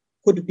topic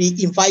could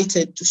be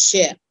invited to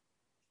share.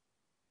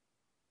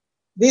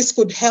 This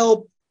could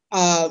help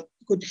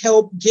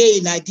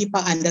gain a deeper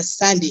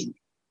understanding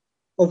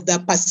of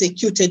the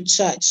persecuted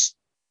church.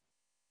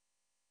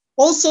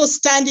 Also,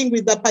 standing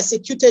with the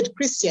persecuted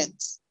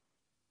Christians.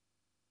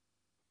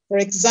 For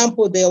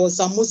example, there was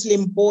a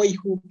Muslim boy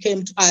who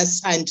came to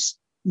us and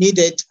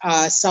needed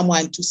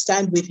someone to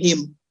stand with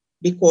him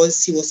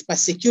because he was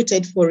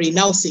persecuted for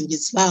renouncing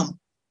Islam.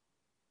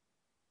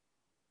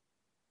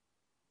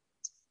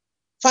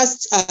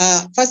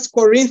 First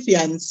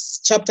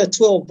Corinthians chapter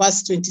 12,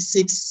 verse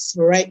 26,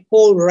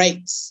 Paul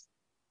writes,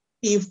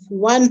 if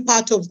one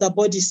part of the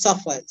body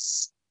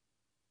suffers,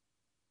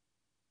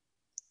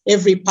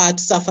 every part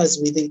suffers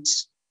with it.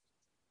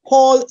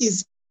 Paul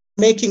is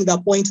making the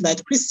point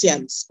that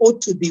Christians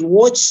ought to be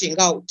watching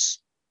out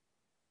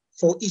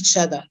for each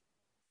other.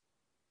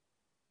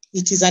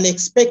 It is an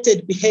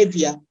expected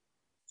behavior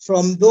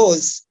from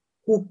those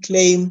who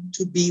claim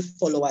to be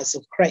followers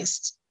of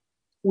Christ.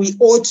 We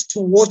ought to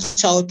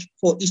watch out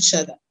for each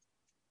other.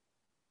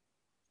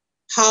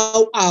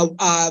 How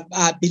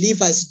are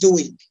believers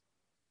doing?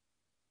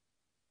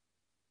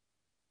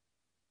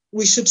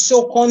 We should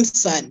show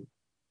concern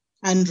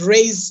and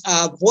raise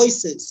our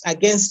voices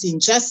against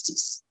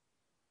injustice.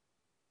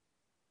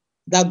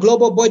 The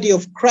global body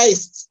of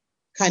Christ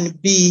can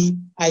be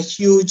a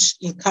huge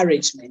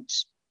encouragement.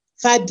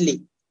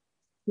 Thirdly,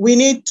 we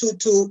need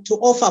to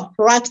offer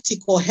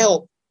practical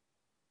help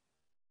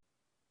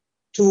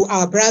to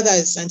our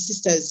brothers and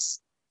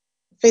sisters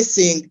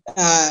facing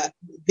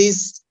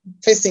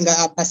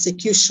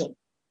persecution.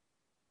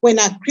 When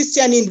a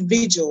Christian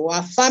individual or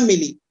a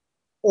family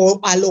or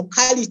a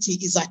locality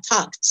is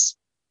attacked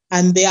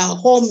and their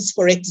homes,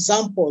 for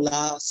example,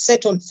 are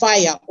set on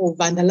fire or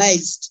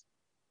vandalized,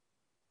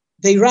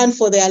 they run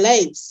for their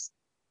lives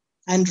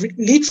and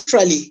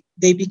literally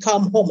they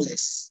become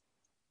homeless.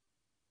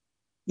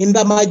 In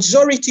the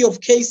majority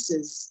of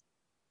cases,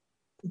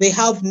 they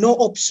have no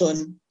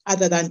option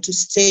other than to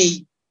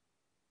stay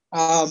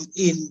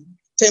in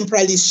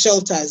temporary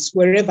shelters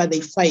wherever they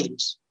find.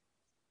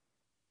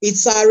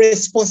 It's our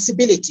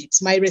responsibility.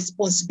 It's my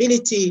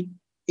responsibility.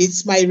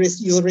 It's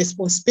your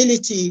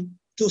responsibility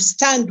to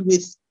stand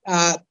with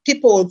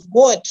people of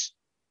God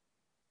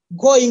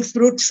going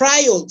through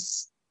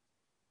trials.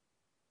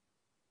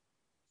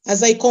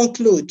 As I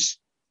conclude,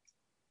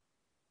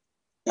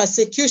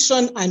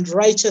 persecution and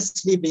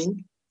righteous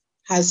living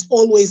has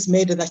always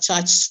made the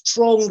church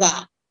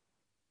stronger.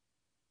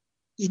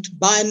 It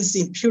burns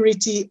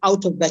impurity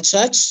out of the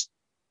church.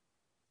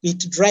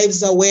 It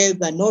drives away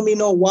the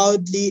nominal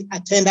worldly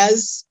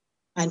attenders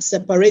and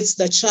separates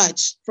the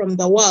church from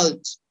the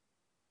world.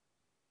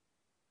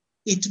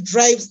 It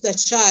drives the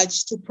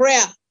church to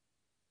prayer.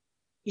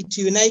 It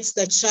unites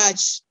the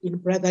church in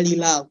brotherly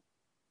love.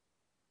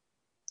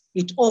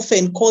 It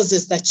often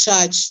causes the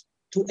church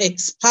to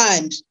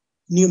expand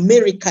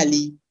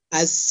numerically,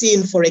 as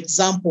seen, for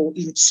example,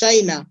 in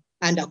China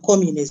under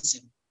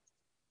communism.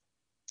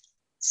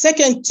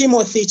 2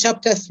 Timothy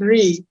chapter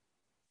 3,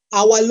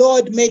 our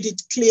Lord made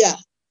it clear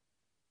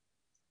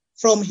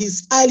from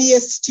his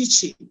earliest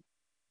teaching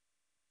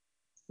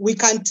We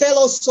can tell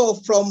also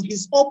from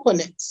his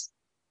opponents.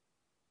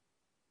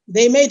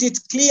 They made it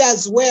clear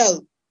as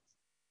well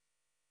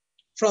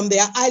from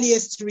their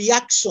earliest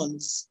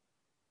reactions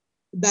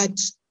that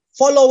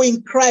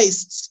following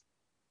Christ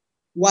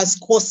was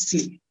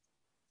costly.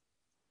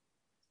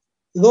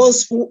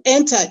 Those who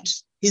entered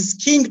his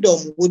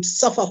kingdom would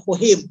suffer for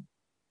him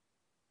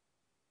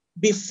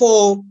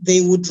before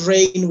they would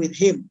reign with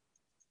him.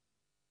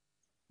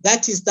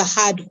 That is the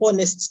hard,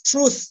 honest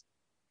truth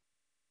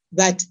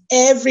that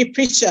every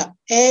preacher,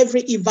 every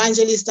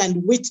evangelist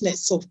and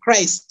witness of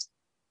Christ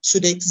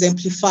should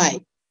exemplify.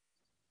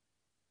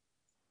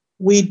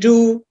 We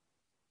do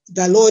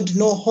the Lord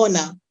no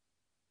honor,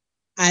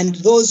 and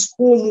those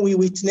whom we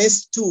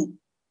witness to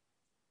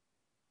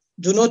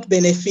do not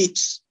benefit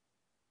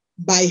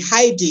by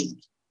hiding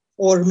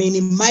or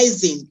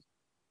minimizing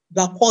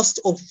the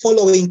cost of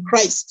following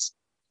Christ.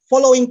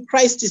 Following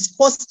Christ is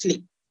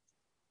costly.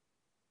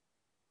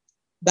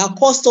 The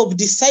cost of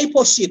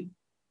discipleship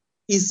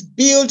is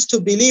built to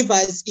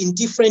believers in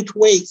different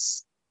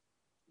ways.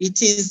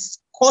 It is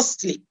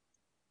costly.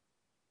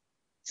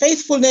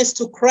 Faithfulness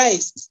to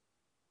Christ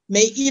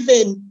may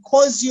even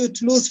cause you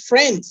to lose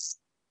friends,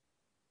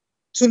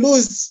 to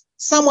lose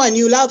someone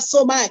you love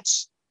so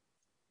much.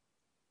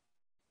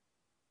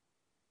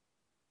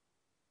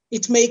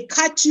 It may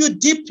cut you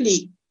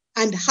deeply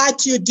and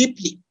hurt you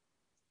deeply.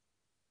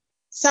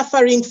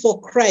 Suffering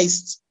for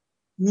Christ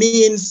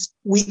means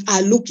we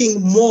are looking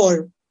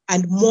more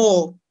and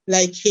more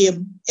like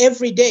him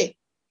every day.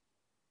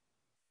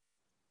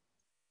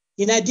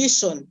 In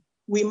addition,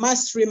 we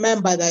must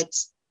remember that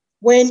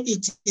when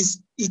it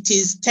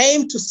is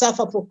time to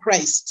suffer for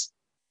Christ,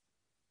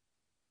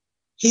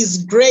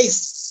 his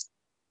grace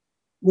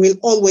will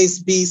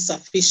always be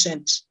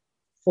sufficient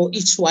for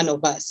each one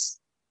of us.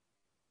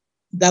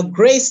 The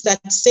grace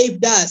that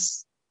saved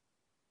us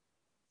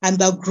and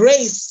the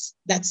grace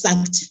that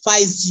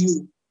sanctifies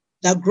you,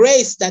 the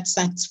grace that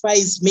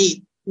sanctifies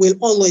me will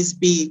always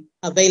be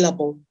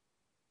available.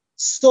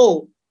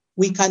 So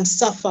we can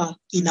suffer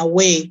in a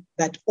way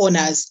that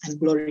honors and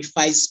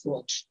glorifies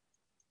God.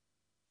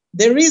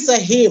 There is a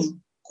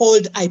hymn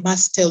called I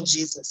Must Tell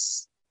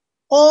Jesus.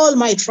 All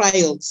my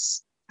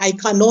trials, I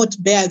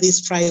cannot bear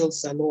these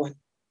trials alone.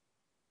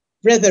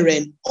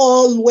 Brethren,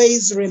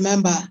 always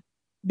remember,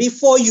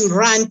 before you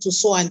run to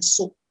so and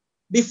so,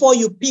 before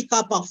you pick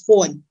up a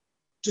phone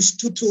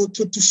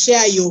to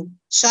share your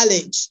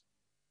challenge,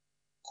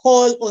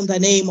 call on the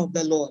name of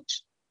the Lord.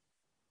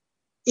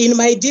 In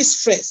my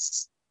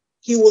distress,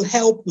 he will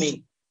help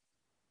me.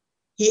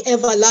 He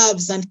ever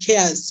loves and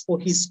cares for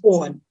his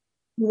own.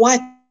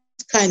 What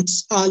can't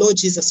our Lord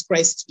Jesus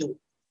Christ do?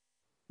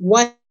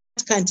 What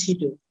can't he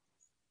do?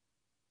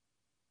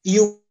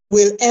 You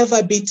will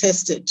ever be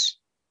tested.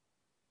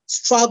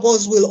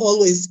 Struggles will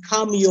always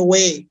come your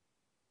way.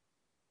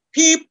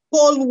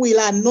 People will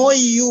annoy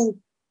you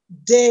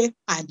day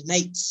and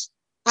night.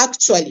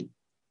 Actually,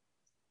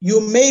 you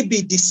may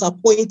be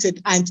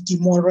disappointed and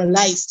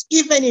demoralized,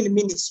 even in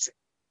ministry,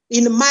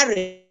 in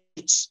marriage.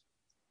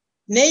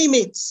 Name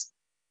it.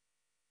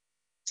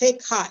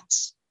 Take heart.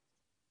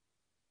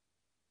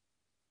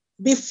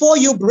 Before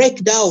you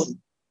break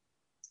down,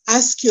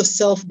 ask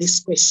yourself this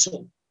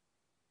question.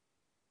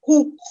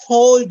 Who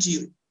called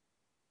you?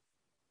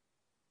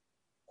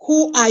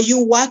 Who are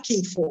you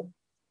working for?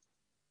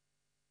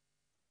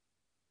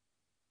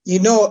 You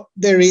know,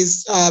 there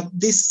is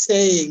this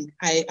saying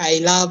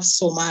I love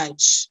so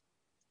much.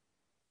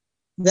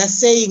 The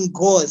saying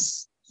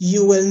goes,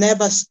 you will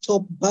never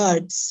stop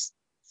birds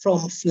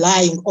from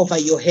flying over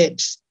your head,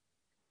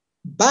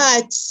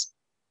 but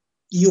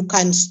you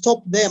can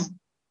stop them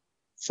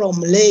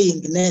from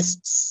laying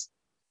nests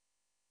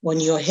on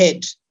your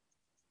head.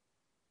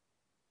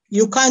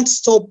 You can't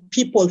stop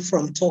people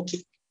from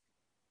talking.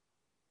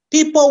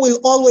 People will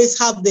always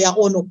have their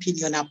own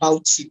opinion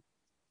about you.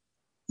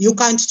 You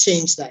can't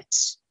change that.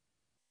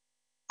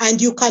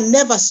 And you can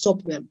never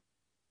stop them.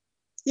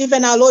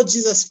 Even our Lord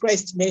Jesus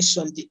Christ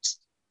mentioned it.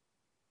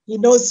 He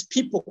knows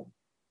people.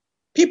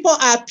 People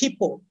are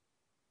people,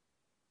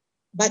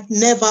 but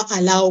never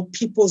allow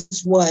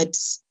people's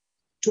words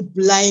to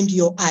blind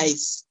your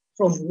eyes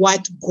from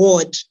what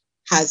God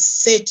has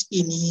set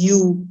in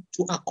you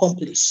to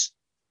accomplish.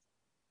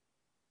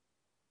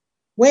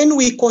 When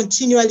we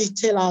continually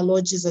tell our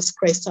Lord Jesus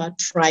Christ our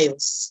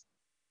trials,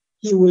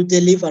 he will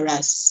deliver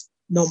us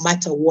no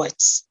matter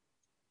what.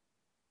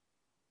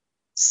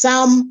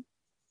 Some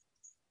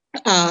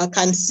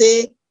can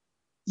say,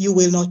 you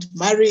will not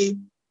marry,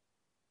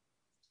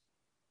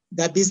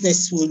 the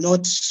business will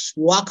not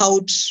work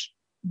out,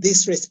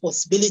 this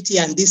responsibility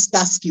and this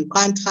task you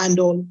can't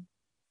handle.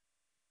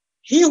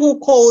 He who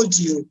called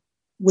you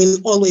will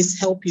always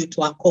help you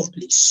to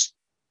accomplish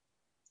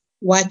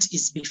what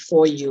is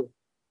before you.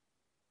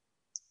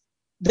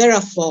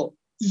 Therefore,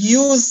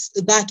 use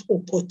that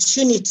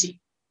opportunity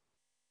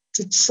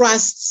to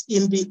trust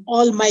in the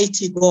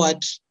Almighty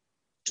God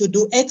to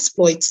do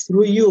exploits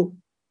through you.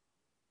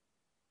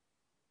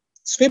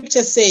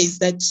 Scripture says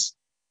that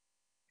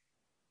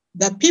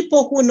the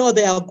people who know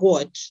their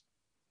God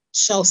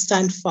shall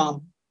stand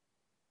firm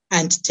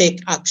and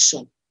take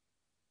action.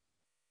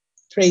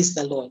 Praise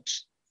the Lord.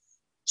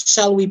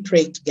 Shall we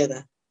pray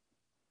together?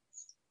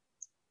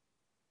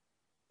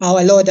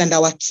 Our Lord and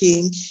our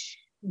King,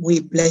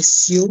 we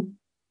bless you.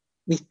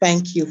 We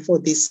thank you for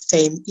this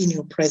time in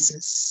your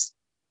presence.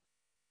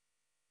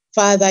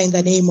 Father, in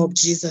the name of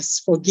Jesus,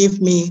 forgive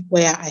me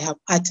where I have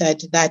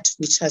uttered that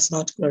which has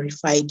not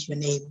glorified your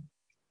name.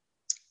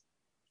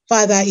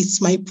 Father,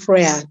 it's my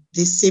prayer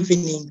this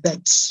evening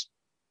that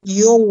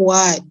your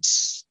word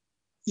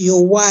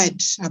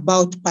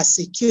about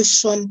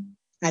persecution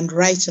and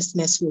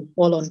righteousness will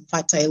fall on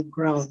fertile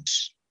ground.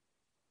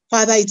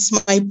 Father, it's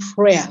my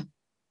prayer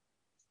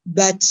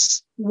that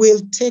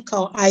we'll take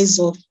our eyes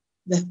off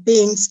the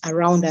things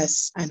around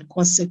us and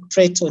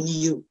concentrate on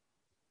you.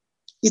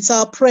 It's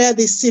our prayer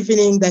this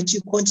evening that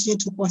you continue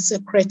to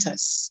consecrate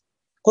us,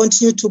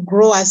 continue to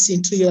grow us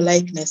into your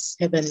likeness,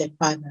 Heavenly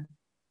Father.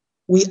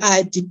 We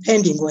are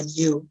depending on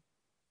you.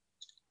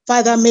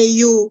 Father, may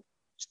you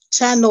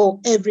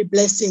channel every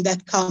blessing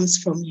that comes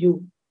from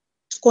you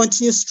to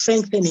continue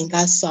strengthening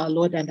us, our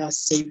Lord and our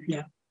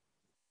Savior.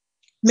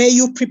 May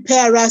you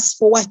prepare us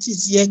for what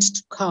is yet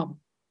to come.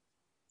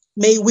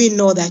 May we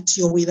know that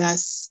you're with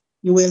us.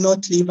 You will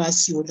not leave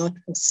us. You will not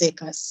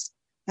forsake us.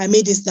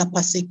 Amidst the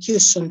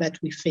persecution that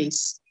we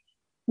face,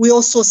 we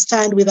also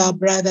stand with our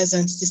brothers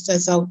and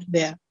sisters out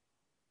there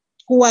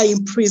who are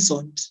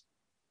imprisoned.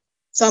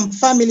 Some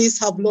families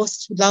have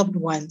lost loved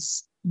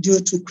ones due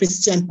to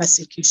Christian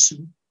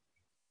persecution.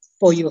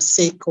 For your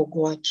sake, O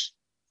God,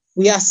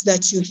 we ask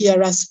that you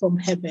hear us from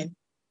heaven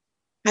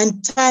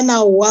and turn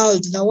our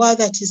world, the world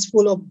that is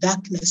full of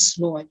darkness,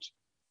 Lord,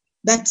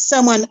 that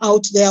someone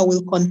out there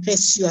will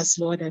confess you as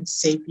Lord and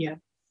Savior.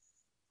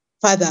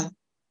 Father,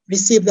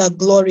 receive the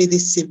glory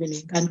this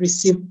evening and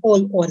receive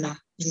all honor.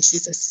 In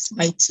Jesus'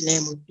 mighty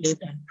name we believe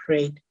and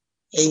prayed.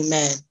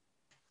 Amen.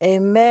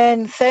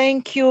 Amen.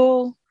 Thank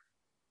you,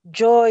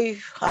 Joy,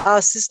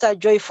 our sister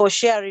Joy, for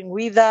sharing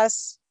with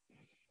us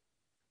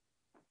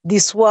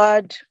this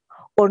word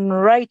on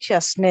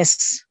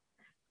righteousness,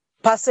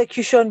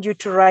 persecution due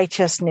to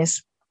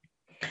righteousness.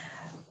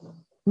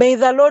 May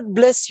the Lord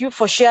bless you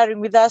for sharing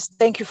with us.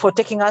 Thank you for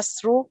taking us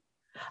through.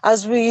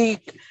 As we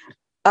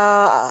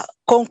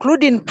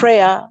conclude in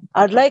prayer,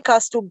 I'd like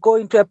us to go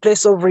into a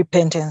place of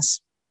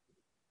repentance.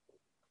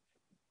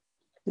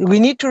 We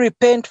need to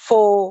repent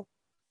for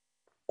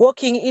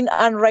walking in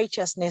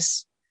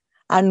unrighteousness,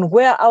 and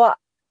where our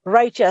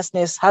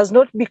righteousness has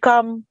not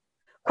become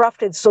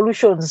crafted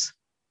solutions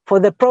for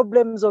the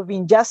problems of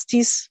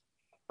injustice,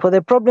 for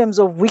the problems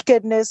of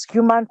wickedness,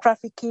 human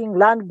trafficking,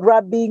 land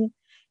grabbing,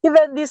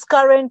 even this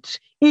current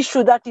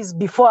issue that is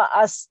before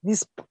us,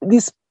 this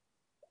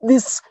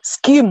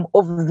scheme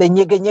of the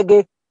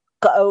Nyege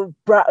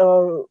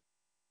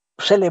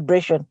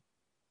celebration.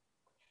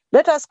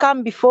 Let us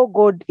come before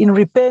God in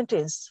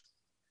repentance,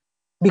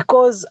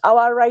 because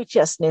our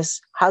righteousness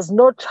has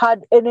not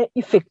had any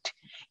effect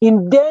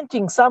in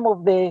denting some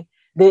of the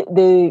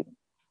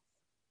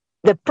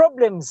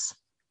problems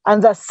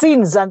and the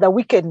sins and the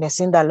wickedness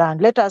in the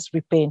land. Let us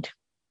repent.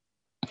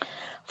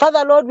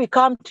 Father, Lord, we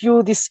come to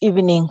you this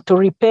evening to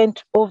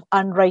repent of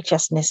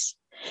unrighteousness.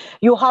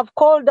 You have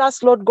called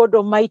us, Lord God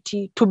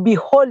Almighty, to be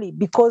holy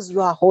because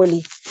you are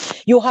holy.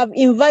 You have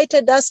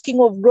invited us,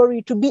 King of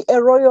Glory, to be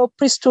a royal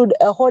priesthood,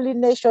 a holy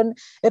nation,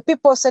 a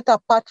people set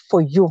apart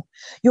for you.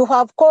 You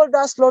have called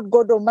us, Lord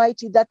God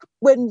Almighty, that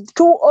when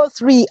 2 or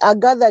 3 are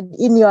gathered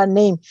in your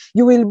name,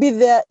 you will be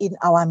there in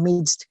our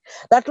midst.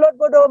 That, Lord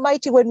God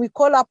Almighty, when we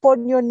call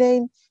upon your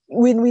name,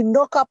 when we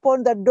knock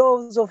upon the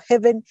doors of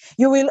heaven,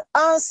 you will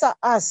answer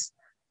us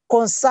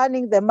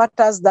concerning the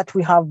matters that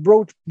we have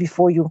brought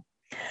before you.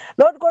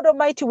 Lord God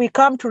Almighty, we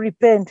come to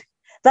repent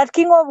that,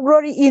 King of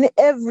Glory, in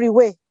every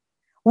way,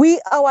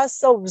 we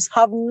ourselves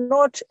have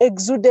not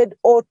exuded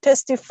or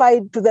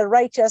testified to the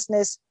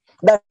righteousness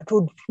that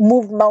would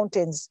move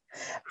mountains,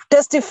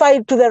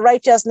 testified to the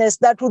righteousness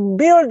that would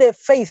build a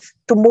faith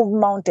to move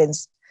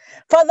mountains.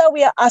 Father,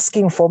 we are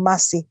asking for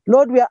mercy.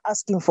 Lord, we are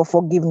asking for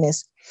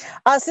forgiveness.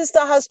 Our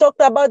sister has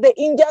talked about the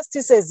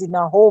injustices in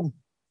our home,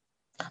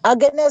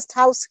 against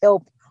house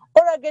help,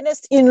 or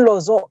against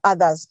in-laws or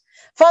others.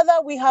 Father,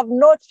 we have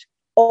not,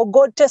 oh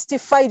God,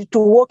 testified to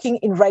walking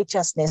in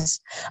righteousness.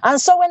 And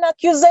so when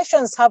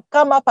accusations have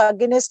come up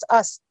against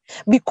us,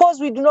 because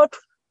we do not,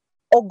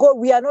 oh God,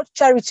 we are not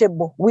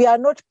charitable, we are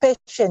not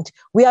patient,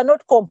 we are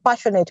not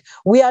compassionate,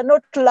 we are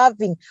not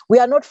loving, we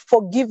are not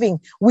forgiving,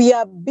 we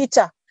are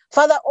bitter.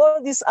 Father,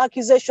 all these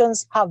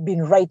accusations have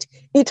been right.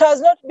 It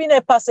has not been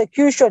a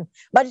persecution,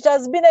 but it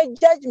has been a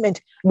judgment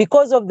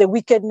because of the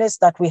wickedness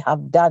that we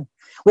have done.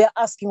 We are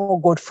asking, oh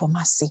God, for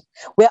mercy.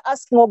 We are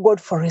asking, oh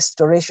God, for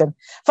restoration.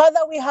 Father,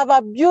 we have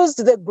abused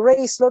the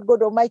grace, Lord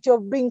God Almighty,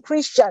 of being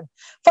Christian.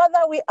 Father,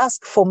 we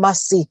ask for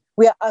mercy.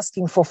 We are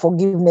asking for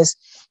forgiveness.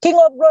 King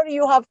of Glory,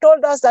 you have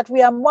told us that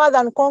we are more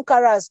than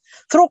conquerors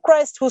through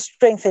Christ who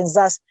strengthens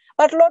us.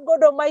 But Lord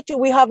God Almighty,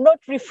 we have not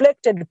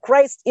reflected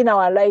Christ in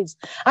our lives.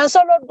 And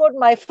so, Lord God,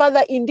 my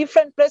Father, in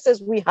different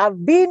places we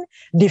have been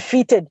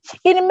defeated.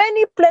 In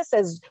many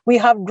places we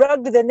have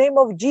dragged the name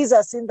of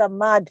Jesus in the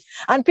mud.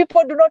 And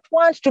people do not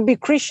want to be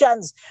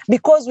Christians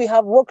because we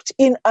have walked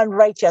in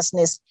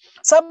unrighteousness.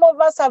 Some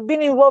of us have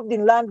been involved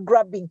in land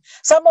grabbing.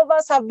 Some of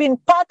us have been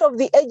part of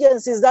the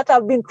agencies that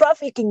have been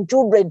trafficking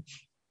children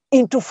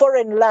into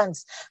foreign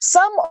lands.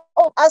 Some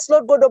of us,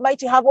 Lord God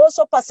Almighty, have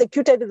also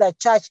persecuted the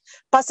church,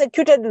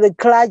 persecuted the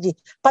clergy,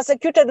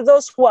 persecuted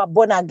those who are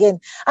born again.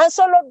 And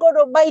so, Lord God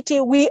Almighty,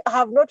 we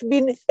have not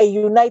been a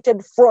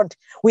united front.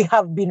 We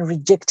have been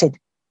rejected.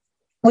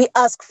 We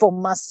ask for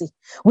mercy.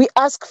 We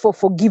ask for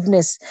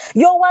forgiveness.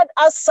 Your word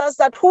asks us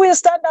that who will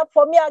stand up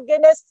for me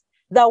against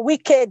the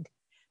wicked?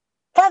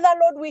 Father,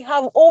 Lord, we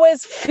have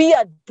always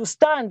feared to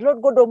stand,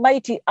 Lord God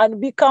Almighty,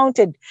 and be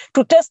counted,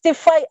 to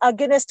testify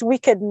against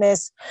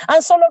wickedness.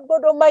 And so, Lord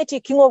God Almighty,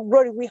 King of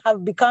glory, we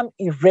have become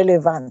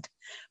irrelevant.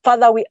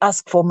 Father, we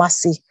ask for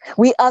mercy.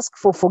 We ask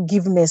for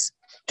forgiveness.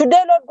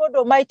 Today, Lord God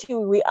Almighty,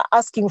 we are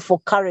asking for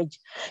courage.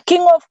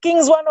 King of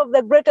Kings, one of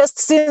the greatest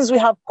sins we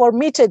have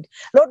committed,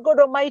 Lord God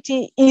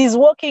Almighty, is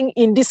walking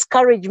in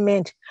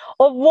discouragement,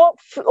 of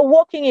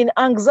walking in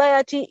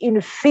anxiety, in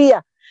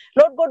fear.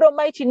 Lord God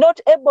Almighty,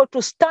 not able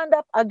to stand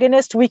up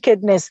against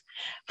wickedness.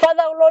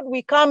 Father, Lord,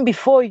 we come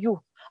before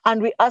you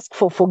and we ask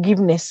for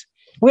forgiveness.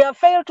 We have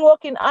failed to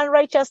walk in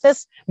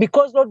unrighteousness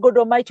because, Lord God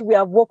Almighty, we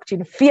have walked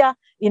in fear,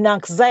 in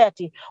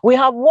anxiety. We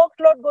have walked,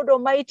 Lord God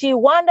Almighty,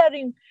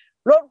 wondering,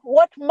 Lord,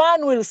 what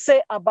man will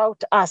say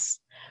about us.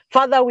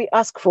 Father, we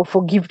ask for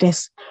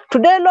forgiveness.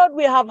 Today, Lord,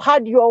 we have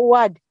heard your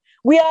word.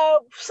 We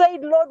have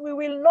said, Lord, we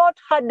will not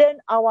harden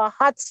our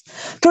hearts.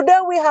 Today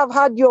we have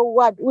heard your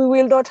word. We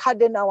will not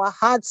harden our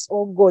hearts,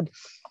 oh God.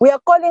 We are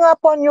calling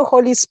upon you,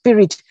 Holy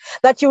Spirit,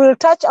 that you will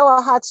touch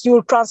our hearts, you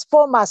will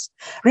transform us,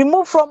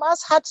 remove from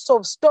us hearts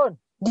of stone,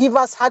 give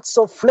us hearts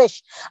of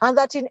flesh, and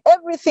that in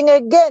everything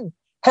again,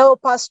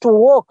 help us to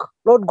walk,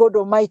 Lord God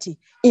Almighty,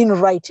 in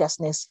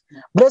righteousness.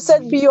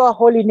 Blessed be your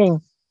holy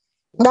name.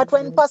 That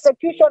when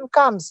persecution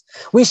comes,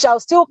 we shall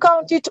still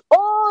count it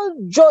all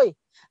joy.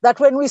 That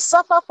when we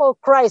suffer for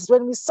Christ,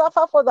 when we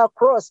suffer for the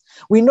cross,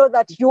 we know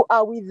that you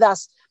are with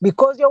us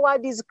because your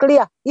word is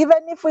clear. Even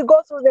if we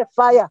go through the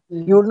fire,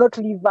 you will not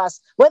leave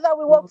us. Whether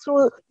we walk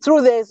through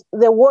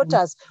the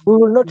waters, we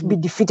will not be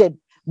defeated.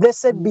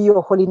 Blessed be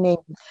your holy name.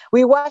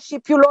 We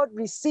worship you, Lord.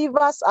 Receive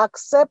us,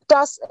 accept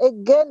us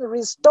again,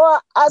 restore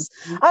us,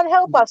 and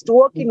help us to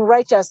walk in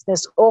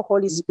righteousness, O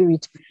Holy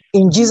Spirit.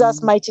 In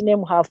Jesus' mighty name,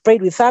 we have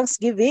prayed with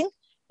thanksgiving.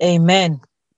 Amen.